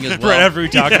this morning as well. Right after we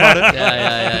talk about it.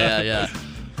 Yeah.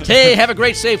 Hey, have a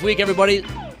great, safe week, everybody.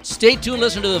 Stay tuned.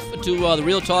 Listen to the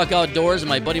Real Talk Outdoors, and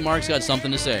my buddy Mark's got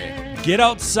something to say. Get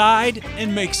outside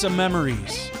and make some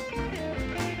memories.